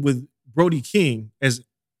being with Brody King as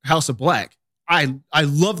House of Black, I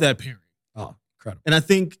love that pairing. Oh, incredible. And I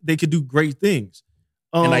think they could do great things.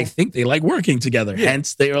 And I think they like working together. Yeah.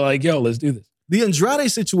 Hence, they were like, yo, let's do this. The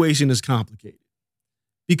Andrade situation is complicated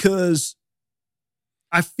because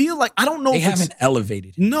I feel like, I don't know They if it's- haven't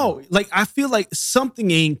elevated him. No, like I feel like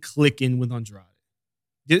something ain't clicking with Andrade.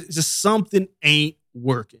 Just something ain't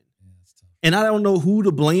working. And I don't know who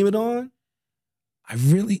to blame it on. I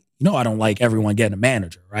really, I don't like everyone getting a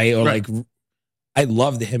manager, right? Or like, I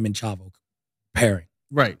love the him and Chavo pairing.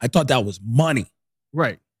 Right. I thought that was money.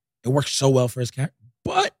 Right. It worked so well for his character,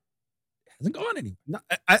 but it hasn't gone anywhere. No,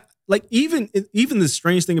 I like even the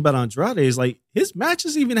strange thing about Andrade is like his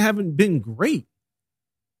matches even haven't been great.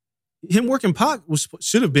 Him working Pac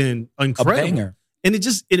should have been incredible. A banger. And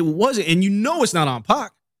it wasn't. And it's not on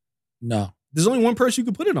Pac. No. There's only one person you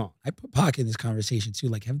could put it on. I put Pac in this conversation too.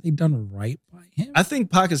 Like, have they done right by him? I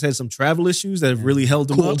think Pac has had some travel issues that have really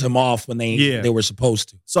held him Cooled up. him off when they were supposed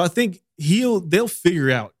to. So I think they'll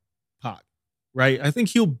figure out Pac, right? I think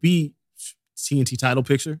he'll be TNT title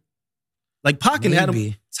picture. Like Pac and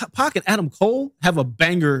Adam Cole have a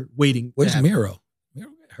banger waiting. Where's Miro? Miro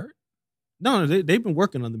get hurt? No, they've been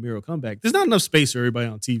working on the Miro comeback. There's not enough space for everybody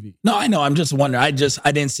on TV. No, I know. I'm just wondering. I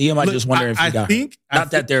didn't see him. I just wonder if he got hurt. Not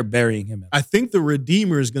that they're burying him. I think the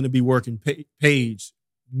Redeemer is going to be working Paige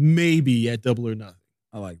maybe at Double or Nothing.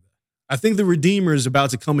 I like that. I think the Redeemer is about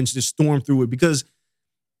to come and just storm through it because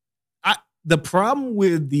the problem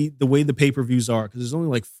with the way the pay-per-views are, because there's only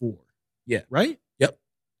like 4. Yeah. Right? Yep.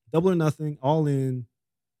 Double or Nothing, All In,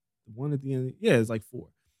 the one at the end. Yeah, it's like 4.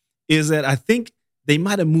 Is that I think they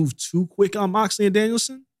might have moved too quick on Moxley and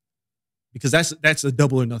Danielson because that's a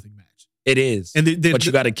Double or Nothing match. It is. But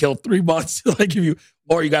you got to kill 3 months like you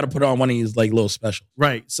got to put on one of these like little specials.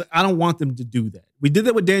 Right. So I don't want them to do that. We did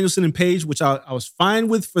that with Danielson and Page, which I was fine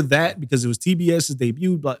with for that because it was TBS's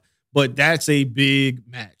debut, but that's a big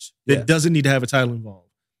match that doesn't need to have a title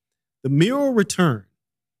involved. The Miro return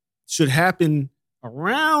should happen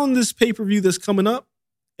around this pay-per-view that's coming up,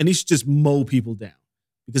 and he should just mow people down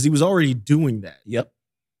because he was already doing that. Yep.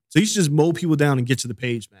 So he should just mow people down and get to the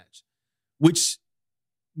Page match, which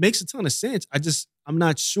makes a ton of sense. I'm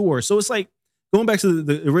not sure. So it's like going back to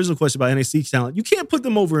the original question about NXT talent. You can't put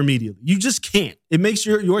them over immediately. You just can't. It makes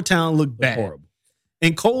your talent look bad. Horrible.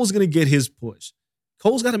 And Cole's going to get his push.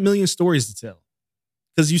 Cole's got a million stories to tell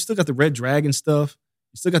because you still got the Red Dragon stuff.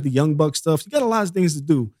 You still got the Young Buck stuff. You got a lot of things to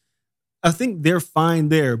do. I think they're fine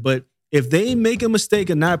there. But if they make a mistake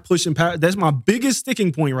of not pushing power, that's my biggest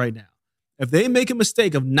sticking point right now. If they make a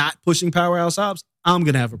mistake of not pushing Powerhouse Hobbs, I'm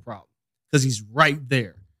going to have a problem because he's right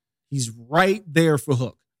there. He's right there for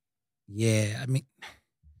Hook. Yeah, I mean,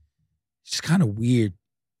 it's just kind of weird.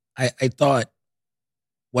 I thought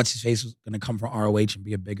what's his face was going to come from ROH and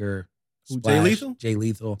be a bigger splash. Jay Lethal? Jay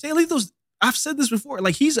Lethal. Jay Lethal's, I've said this before,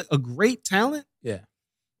 like he's a great talent. Yeah.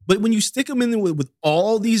 But when you stick him in there with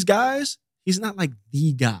all these guys, he's not like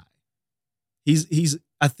the guy. He's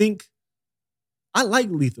I think, I like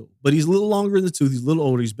Lethal, but he's a little longer in the tooth. He's a little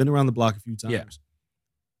older. He's been around the block a few times.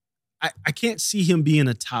 Yeah. I can't see him being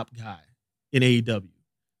a top guy in AEW.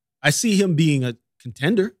 I see him being a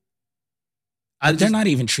contender. They're not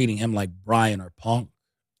even treating him like Bryan or Punk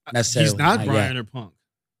necessarily. He's not Bryan or Punk,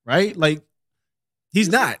 right? Like, he's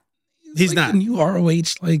not. He's like not. The new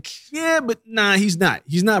ROH, like. Yeah, but nah, he's not.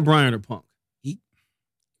 He's not Bryan or Punk. He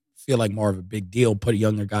feel like more of a big deal, put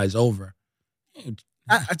younger guys over.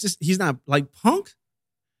 He's not like Punk.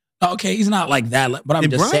 Okay, he's not like that, but I'm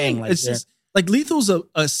and just Bryan, saying, like, it's just, like Lethal's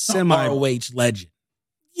a semi ROH legend.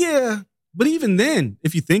 Yeah, but even then,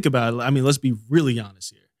 if you think about it, I mean, let's be really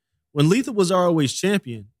honest here. When Lethal was ROH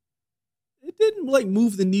champion, it didn't like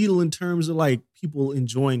move the needle in terms of like people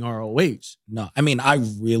enjoying ROH. No, I mean, I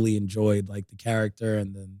really enjoyed like the character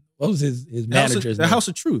and then what was his manager's name? House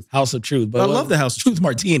of Truth. House of Truth. But I love the House of Truth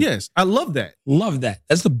Martini. Yes, I love that. Love that.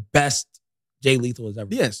 That's the best Jay Lethal has ever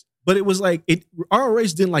done. Yes. But it was like ROH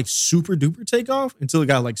didn't like super duper take off until it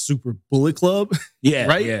got like super Bullet Club. Yeah.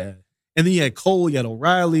 Right? Yeah. And then you had Cole, you had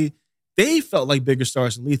O'Reilly. They felt like bigger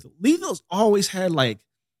stars than Lethal. Lethal's always had like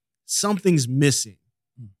something's missing.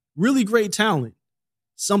 Really great talent.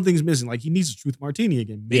 Something's missing. Like he needs a Truth Martini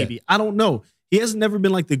again. Maybe. Yeah. I don't know. He has never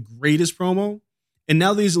been like the greatest promo. And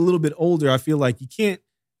now that he's a little bit older, I feel like he can't.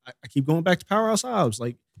 I keep going back to Powerhouse Hobbs.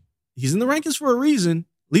 Like he's in the rankings for a reason.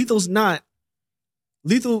 Lethal's not.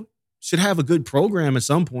 Lethal should have a good program at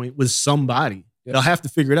some point with somebody. Yep. They'll have to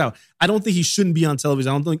figure it out. I don't think he shouldn't be on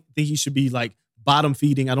television. I don't think he should be like bottom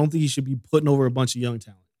feeding. I don't think he should be putting over a bunch of young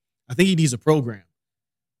talent. I think he needs a program.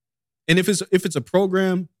 And if it's a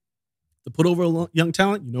program to put over a young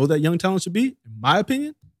talent, you know that young talent should be, in my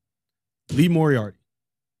opinion, Lee Moriarty.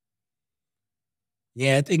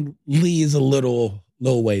 Yeah, I think Lee is a little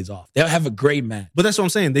ways off. They'll have a great match. But that's what I'm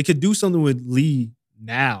saying. They could do something with Lee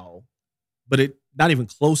now, but it not even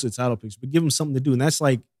close to title picture, but give him something to do. And that's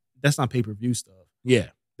not pay-per-view stuff. Yeah.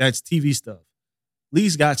 That's TV stuff.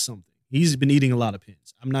 Lee's got something. He's been eating a lot of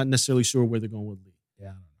pins. I'm not necessarily sure where they're going with Lee.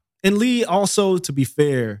 Yeah. And Lee also, to be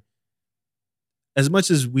fair, as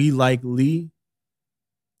much as we like Lee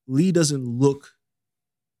doesn't look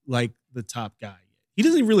like the top guy yet. He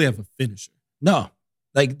doesn't really have a finisher. No.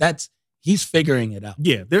 Like he's figuring it out.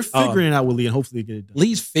 Yeah, they're figuring it out with Lee and hopefully get it done.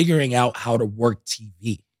 Lee's figuring out how to work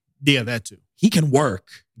TV. Yeah, that too. He can work.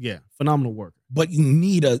 Yeah, phenomenal worker. But you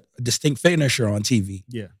need a distinct finisher on TV.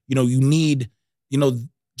 Yeah. You need,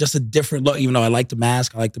 just a different look. Even though I like the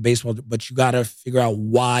mask, I like the baseball, but you got to figure out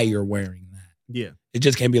why you're wearing that. Yeah. It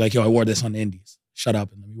just can't be like, yo, I wore this on the Indies. Shut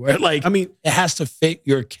up and let me wear it. Like, I mean, it has to fit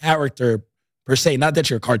your character per se. Not that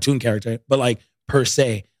you're a cartoon character, but like per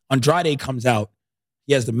se. Andrade comes out.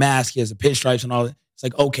 He has the mask. He has the pinstripes and all that. It's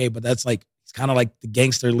like, okay, but that's like, he's kind of like the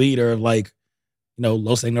gangster leader of like,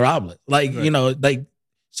 Los Ignorables. Like, right.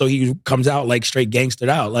 So he comes out like straight gangstered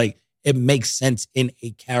out. Like, it makes sense in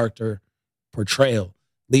a character portrayal.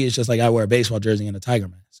 Lee is just like, I wear a baseball jersey and a tiger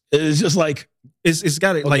mask. It's just like, it's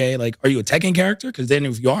got it. Okay, like, are you a Tekken character? Because then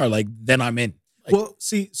if you are, like, then I'm in. Like, well,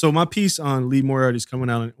 see, so my piece on Lee Moriarty is coming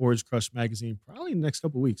out in Orange Crush magazine probably in the next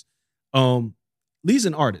couple of weeks. Lee's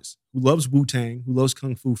an artist who loves Wu-Tang, who loves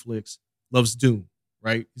Kung Fu flicks, loves Doom,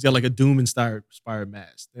 right? He's got like a Doom-inspired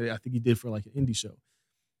mask. I think he did for like an indie show.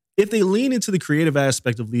 If they lean into the creative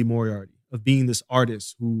aspect of Lee Moriarty, of being this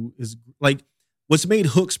artist who is like, what's made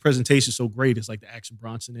Hook's presentation so great is like the Action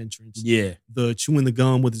Bronson entrance. Yeah. The chewing the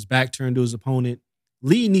gum with his back turned to his opponent.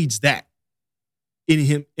 Lee needs that in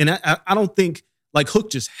him. And I don't think like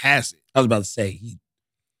Hook just has it. I was about to say.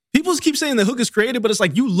 People keep saying that Hook is creative, but it's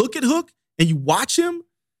like you look at Hook and you watch him,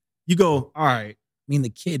 you go, all right. I mean, the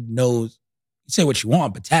kid knows, you say what you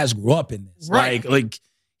want, but Taz grew up in this. Right. Like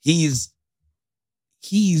he's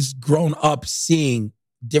grown up seeing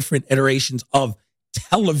different iterations of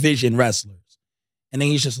television wrestlers. And then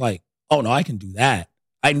he's just like, oh, no, I can do that.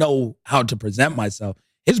 I know how to present myself.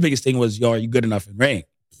 His biggest thing was, yo, are you good enough in ring?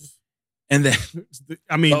 And then,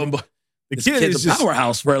 I mean, the kid's a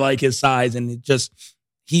powerhouse for like his size, and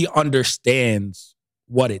he understands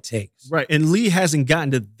what it takes. Right. And Lee hasn't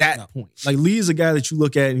gotten to that point. Like, Lee is a guy that you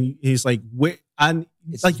look at and he's like,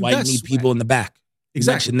 It's like why you need people in the back.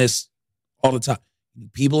 Exactly. You mention this all the time. You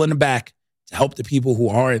need people in the back to help the people who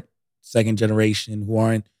aren't second generation, who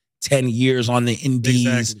aren't 10 years on the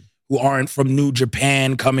indies, who aren't from New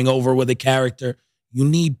Japan coming over with a character. You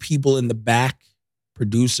need people in the back,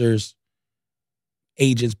 producers,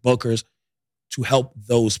 agents, bookers, to help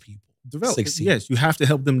those people succeed. Yes, you have to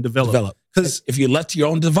help them develop. Because if you're left to your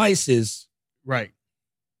own devices, right,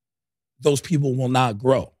 those people will not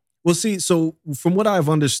grow. Well, see, so from what I've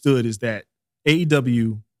understood is that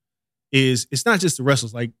AEW it's not just the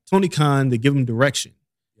wrestlers. Like Tony Khan, they give them direction,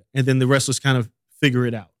 and then the wrestlers kind of figure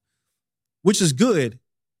it out, which is good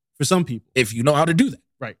for some people. If you know how to do that.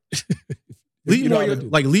 Right.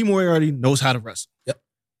 Lee Moriarty knows how to wrestle. Yep.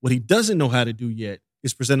 What he doesn't know how to do yet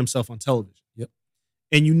is present himself on television. Yep.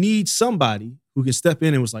 And you need somebody who can step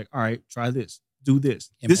in and was like, all right, try this, do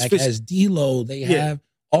this. Impact has D'Lo. They have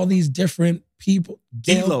all these different people.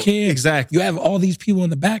 Gail Kim. Exactly. You have all these people in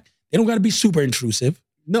the back. They don't got to be super intrusive.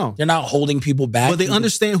 No. They're not holding people back. But they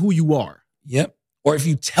understand who you are. Yep. Or if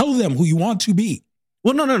you tell them who you want to be.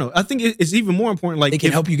 Well, no. I think it's even more important. Like they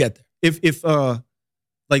can help you get there. If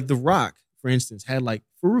like The Rock, for instance, had like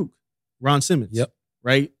Farouk, Ron Simmons. Yep.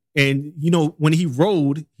 Right. And when he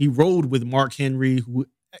rode with Mark Henry, who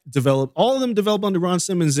all of them developed under Ron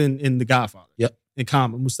Simmons in The Godfather. Yep. And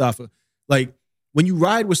Kama, Mustafa. Like when you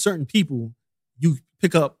ride with certain people, you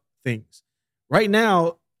pick up things. Right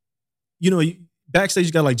now, backstage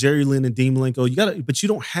you got like Jerry Lynn and Dean Malenko. But you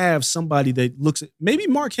don't have somebody that looks at maybe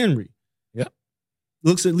Mark Henry. Yep.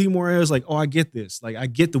 looks at Lee Morales like, oh, I get this. Like, I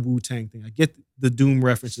get the Wu-Tang thing. I get the Doom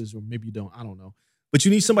references, or maybe you don't. I don't know. But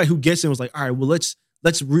you need somebody who gets it and was like, all right, well, let's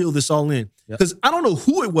reel this all in. Because I don't know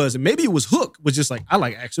who it was, and maybe it was Hook, was just like, I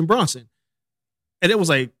like Action Bronson. And it was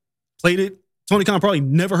like, played it. Tony Khan probably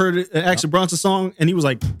never heard an Action Bronson song, and he was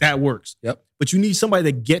like, that works. Yep. But you need somebody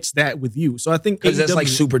that gets that with you. So I think because that's like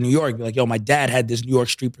super New York. Be like, yo, my dad had this New York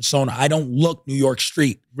street persona. I don't look New York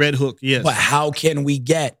street. Red Hook, yes. But how can we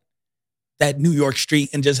get that New York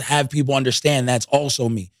street and just have people understand that's also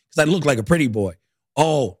me? Because I look like a pretty boy.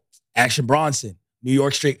 Oh, Action Bronson, New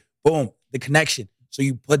York street, boom, the connection. So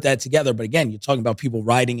you put that together. But again, you're talking about people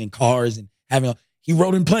riding in cars and having, he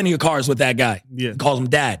rode in plenty of cars with that guy. Yeah. He calls him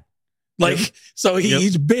dad. Like, so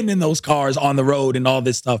he's been in those cars on the road and all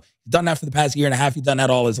this stuff. He's done that for the past year and a half. He's done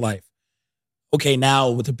that all his life. Okay,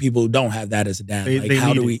 now with the people who don't have that as a dad,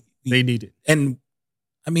 how do we? They need it. And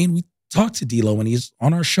I mean, we talked to D'Lo when he's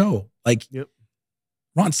on our show. Like,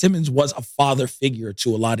 Ron Simmons was a father figure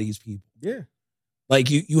to a lot of these people. Yeah.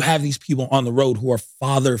 Like, you have these people on the road who are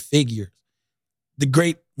father figures.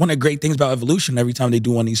 One of the great things about Evolution, every time they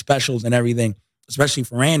do one of these specials and everything, especially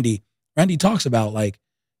for Randy talks about, like,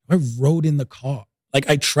 I rode in the car. Like,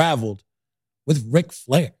 I traveled with Ric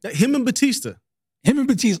Flair. Him and Batista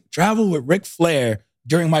traveled with Ric Flair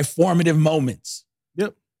during my formative moments.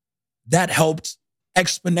 Yep. That helped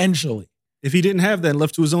exponentially. If he didn't have that and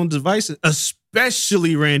left to his own devices,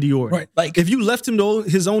 especially Randy Orton. Right. Like, if you left him to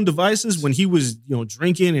his own devices when he was,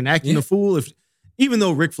 drinking and acting a fool, even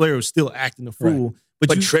though Ric Flair was still acting a fool. Right.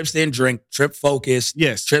 But Trips didn't drink. Trip focused.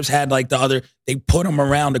 Yes. Trips had like they put him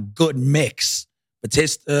around a good mix.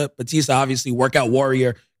 Batista obviously workout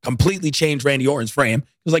warrior, completely changed Randy Orton's frame.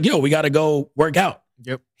 He was like, yo, we got to go work out.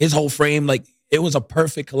 Yep. His whole frame, like, it was a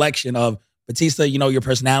perfect collection of Batista, your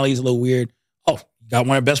personality is a little weird. Oh, you got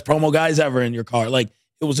one of the best promo guys ever in your car. Like,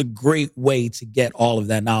 it was a great way to get all of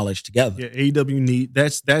that knowledge together. Yeah, AEW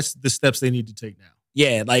that's the steps they need to take now.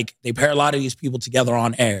 Yeah, like, they pair a lot of these people together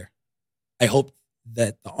on air. I hope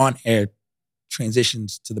that the on air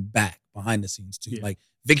transitions to the back, behind the scenes too. Yeah. Like,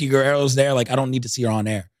 Vicky Guerrero's there. Like, I don't need to see her on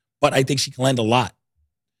air, but I think she can lend a lot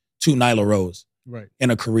to Nyla Rose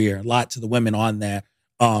in a career, a lot to the women on there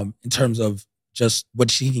in terms of just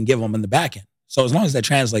what she can give them in the back end. So as long as that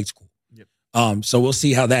translates, cool. Yep. So we'll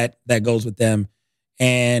see how that goes with them.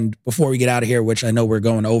 And before we get out of here, which I know we're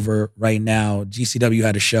going over right now, GCW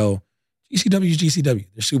had a show. GCW's GCW.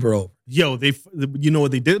 They're super over. Yo, you know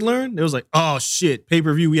what they did learn? It was like, oh shit,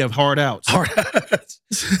 pay-per-view, we have hard outs.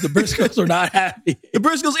 The Briscoes are not happy. The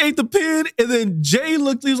Briscoes ate the pin, and then Jay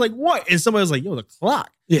looked, he was like, what? And somebody was like, yo, the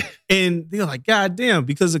clock. Yeah. And they were like, God damn,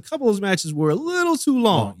 because a couple of those matches were a little too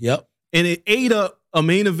long. Yep. And it ate up a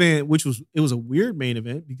main event, it was a weird main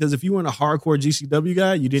event, because if you weren't a hardcore GCW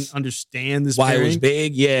guy, you didn't understand this why pairing. It was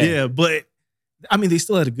big, yeah. Yeah, but I mean, they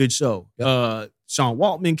still had a good show. Yep. Sean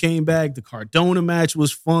Waltman came back. The Cardona match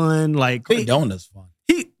was fun. Like, Cardona's fun.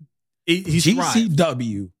 He's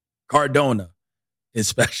GCW Cardona is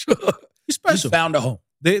special. He's special. He found a home.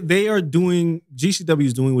 They are doing, GCW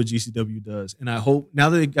is doing what GCW does. And I hope now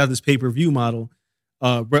that they got this pay-per-view model,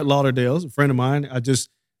 Brett Lauderdale's a friend of mine.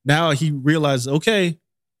 Now he realizes, okay,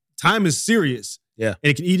 time is serious. Yeah.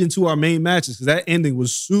 And it can eat into our main matches, because that ending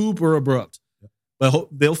was super abrupt. Yeah. But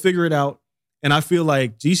they'll figure it out. And I feel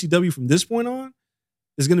like GCW from this point on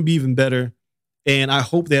is going to be even better. And I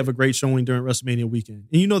hope they have a great showing during WrestleMania weekend.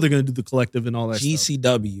 And they're going to do the collective and all that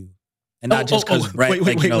GCW. Stuff. And not just because Brett, wait.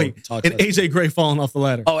 And AJ Gray falling off the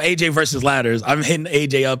ladder. Oh, AJ versus ladders. I'm hitting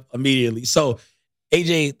AJ up immediately. So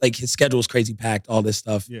AJ, like, his schedule was crazy packed, all this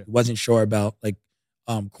stuff. Yeah. He wasn't sure about, like,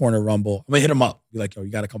 Corner Rumble. I'm going to hit him up. Be like, yo,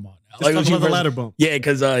 you got to come on now. Like, talk about the ladder bump. Yeah,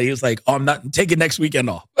 because he was like, oh, I'm not taking next weekend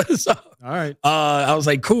off. So, all right. I was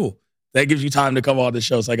like, cool. That gives you time to come on the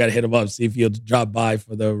show. So I got to hit him up, see if he'll drop by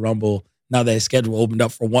for the Rumble. Now that his schedule opened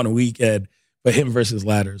up for one weekend, but him versus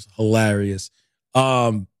ladders, hilarious.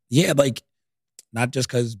 Yeah, like, not just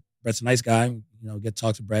because Brett's a nice guy, get to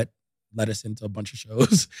talk to Brett, let us into a bunch of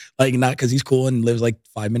shows. Like, not because he's cool and lives like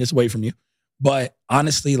 5 minutes away from you. But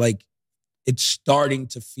honestly, like, it's starting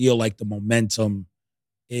to feel like the momentum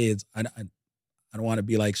is, I don't want to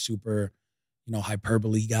be like super,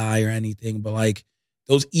 hyperbole guy or anything, but like,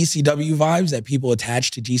 those ECW vibes that people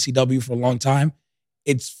attach to GCW for a long time,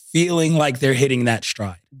 it's feeling like they're hitting that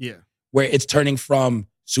stride. Yeah. Where it's turning from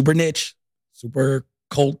super niche, super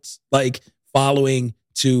cult, like, following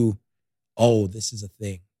to, oh, this is a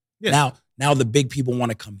thing. Yeah. Now the big people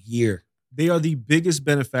want to come here. They are the biggest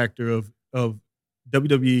benefactor of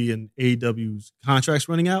WWE and AEW's contracts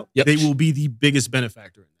running out. Yep. They will be the biggest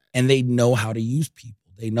benefactor in that. And they know how to use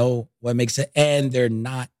people. They know what makes it, and they're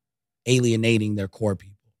not alienating their core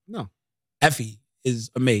people. No. Effie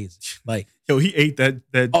is amazing. Like, yo, he ate that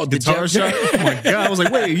guitar shot. Oh my God. I was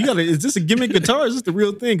like, wait, is this a gimmick guitar? Is this the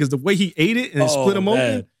real thing? Because the way he ate it and split him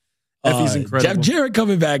open, he's incredible. Jeff Jarrett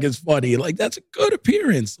coming back is funny. Like, that's a good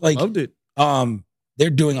appearance. Like, loved it. They're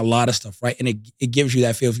doing a lot of stuff, right? And it gives you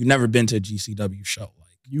that feel. If you've never been to a GCW show,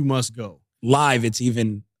 like, you must go. Live, it's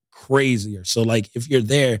even crazier. So, like, if you're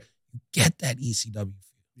there, you get that ECW feel.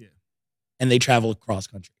 Yeah. And they travel across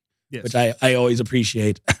country, yes. which I always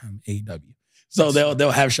appreciate. AEW. So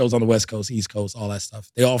they'll have shows on the West Coast, East Coast, all that stuff.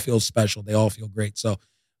 They all feel special. They all feel great. So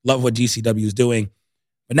love what GCW is doing.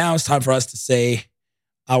 But now it's time for us to say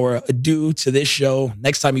our adieu to this show.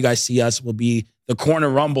 Next time you guys see us will be the Corner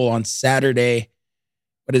Rumble on Saturday.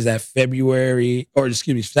 What is that?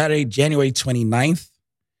 Saturday, January 29th,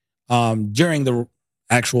 during the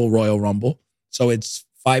actual Royal Rumble. So it's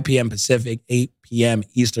 5 p.m. Pacific, 8 p.m.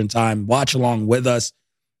 Eastern time. Watch along with us.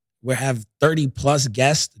 We have 30 plus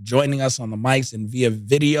guests joining us on the mics and via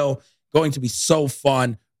video. Going to be so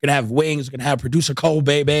fun. We're going to have wings. We're going to have producer Cole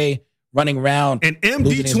Bebe running around. And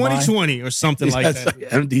MD 2020 or something like that.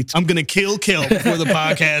 MD. I'm going to kill Kel before the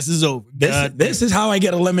podcast is over. This is how I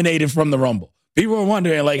get eliminated from the Rumble. People are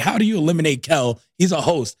wondering, like, how do you eliminate Kel? He's a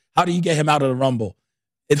host. How do you get him out of the Rumble?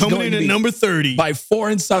 It's coming in at number 30. By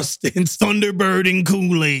foreign substance. Thunderbird and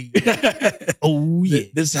Kool-Aid. Oh, yeah.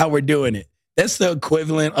 This is how we're doing it. That's the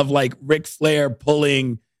equivalent of, like, Ric Flair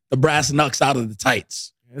pulling the brass knucks out of the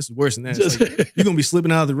tights. Yeah, this is worse than that. Like, you're going to be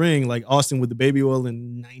slipping out of the ring like Austin with the baby oil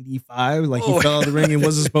in 95. Like, he fell out of the ring and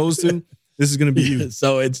wasn't supposed to. This is going to be you.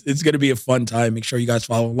 So it's going to be a fun time. Make sure you guys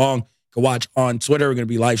follow along. You can watch on Twitter. We're going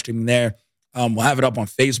to be live streaming there. We'll have it up on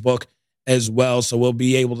Facebook as well. So we'll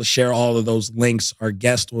be able to share all of those links. Our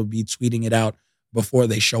guest will be tweeting it out before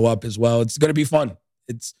they show up as well. It's going to be fun.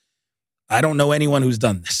 I don't know anyone who's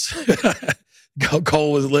done this.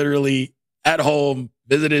 Cole was literally at home,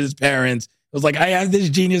 visited his parents. It was like, I have this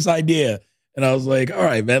genius idea. And I was like, all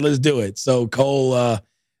right, man, let's do it. So Cole,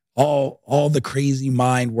 all the crazy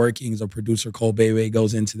mind workings of producer Cole Bebe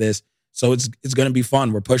goes into this. So it's going to be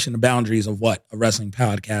fun. We're pushing the boundaries of what a wrestling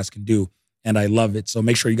podcast can do. And I love it. So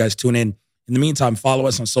make sure you guys tune in. In the meantime, follow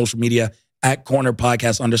us on social media at Corner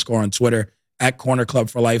Podcast _ on Twitter, at Corner Club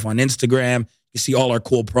for Life on Instagram. You see all our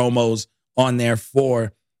cool promos on there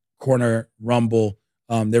for Corner Rumble.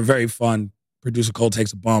 They're very fun. Producer Cole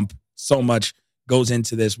takes a bump. So much goes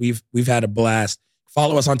into this. We've had a blast.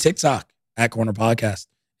 Follow us on TikTok at Corner Podcast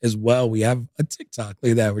as well. We have a TikTok.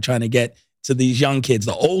 Look at that. We're trying to get to these young kids.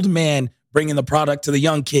 The old man bringing the product to the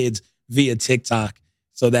young kids via TikTok.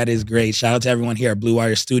 So that is great. Shout out to everyone here at Blue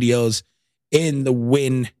Wire Studios in the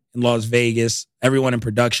Wynn in Las Vegas. Everyone in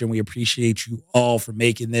production, we appreciate you all for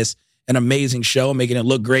making this an amazing show, making it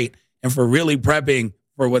look great, and for really prepping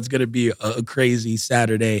for what's going to be a crazy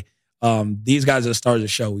Saturday. These guys are the stars of the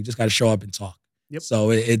show. We just got to show up and talk. Yep.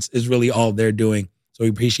 So it's really all they're doing. So we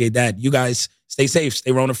appreciate that. You guys stay safe,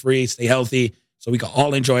 stay Rona-free, stay healthy, so we can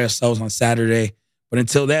all enjoy ourselves on Saturday. But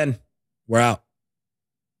until then, we're out.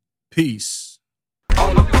 Peace.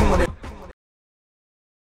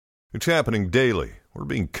 It's happening daily. We're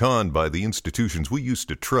being conned by the institutions we used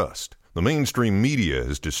to trust. The mainstream media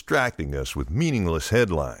is distracting us with meaningless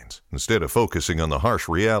headlines instead of focusing on the harsh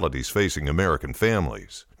realities facing American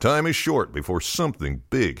families. Time is short before something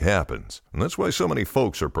big happens, and that's why so many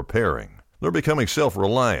folks are preparing. They're becoming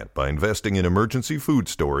self-reliant by investing in emergency food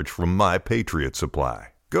storage from My Patriot Supply.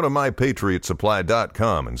 Go to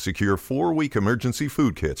MyPatriotSupply.com and secure 4-week emergency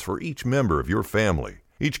food kits for each member of your family.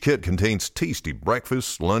 Each kit contains tasty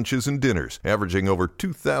breakfasts, lunches, and dinners, averaging over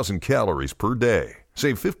 2,000 calories per day.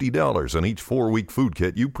 Save $50 on each 4-week food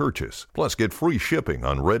kit you purchase. Plus, get free shipping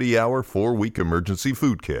on Ready Hour 4-week emergency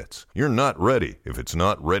food kits. You're not ready if it's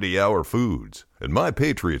not Ready Hour Foods. At My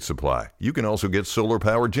Patriot Supply, you can also get solar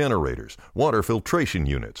power generators, water filtration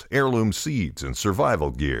units, heirloom seeds, and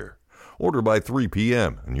survival gear. Order by 3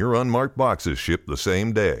 p.m. and your unmarked boxes ship the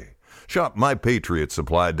same day. Shop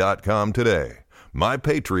MyPatriotSupply.com today.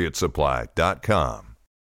 MyPatriotSupply.com.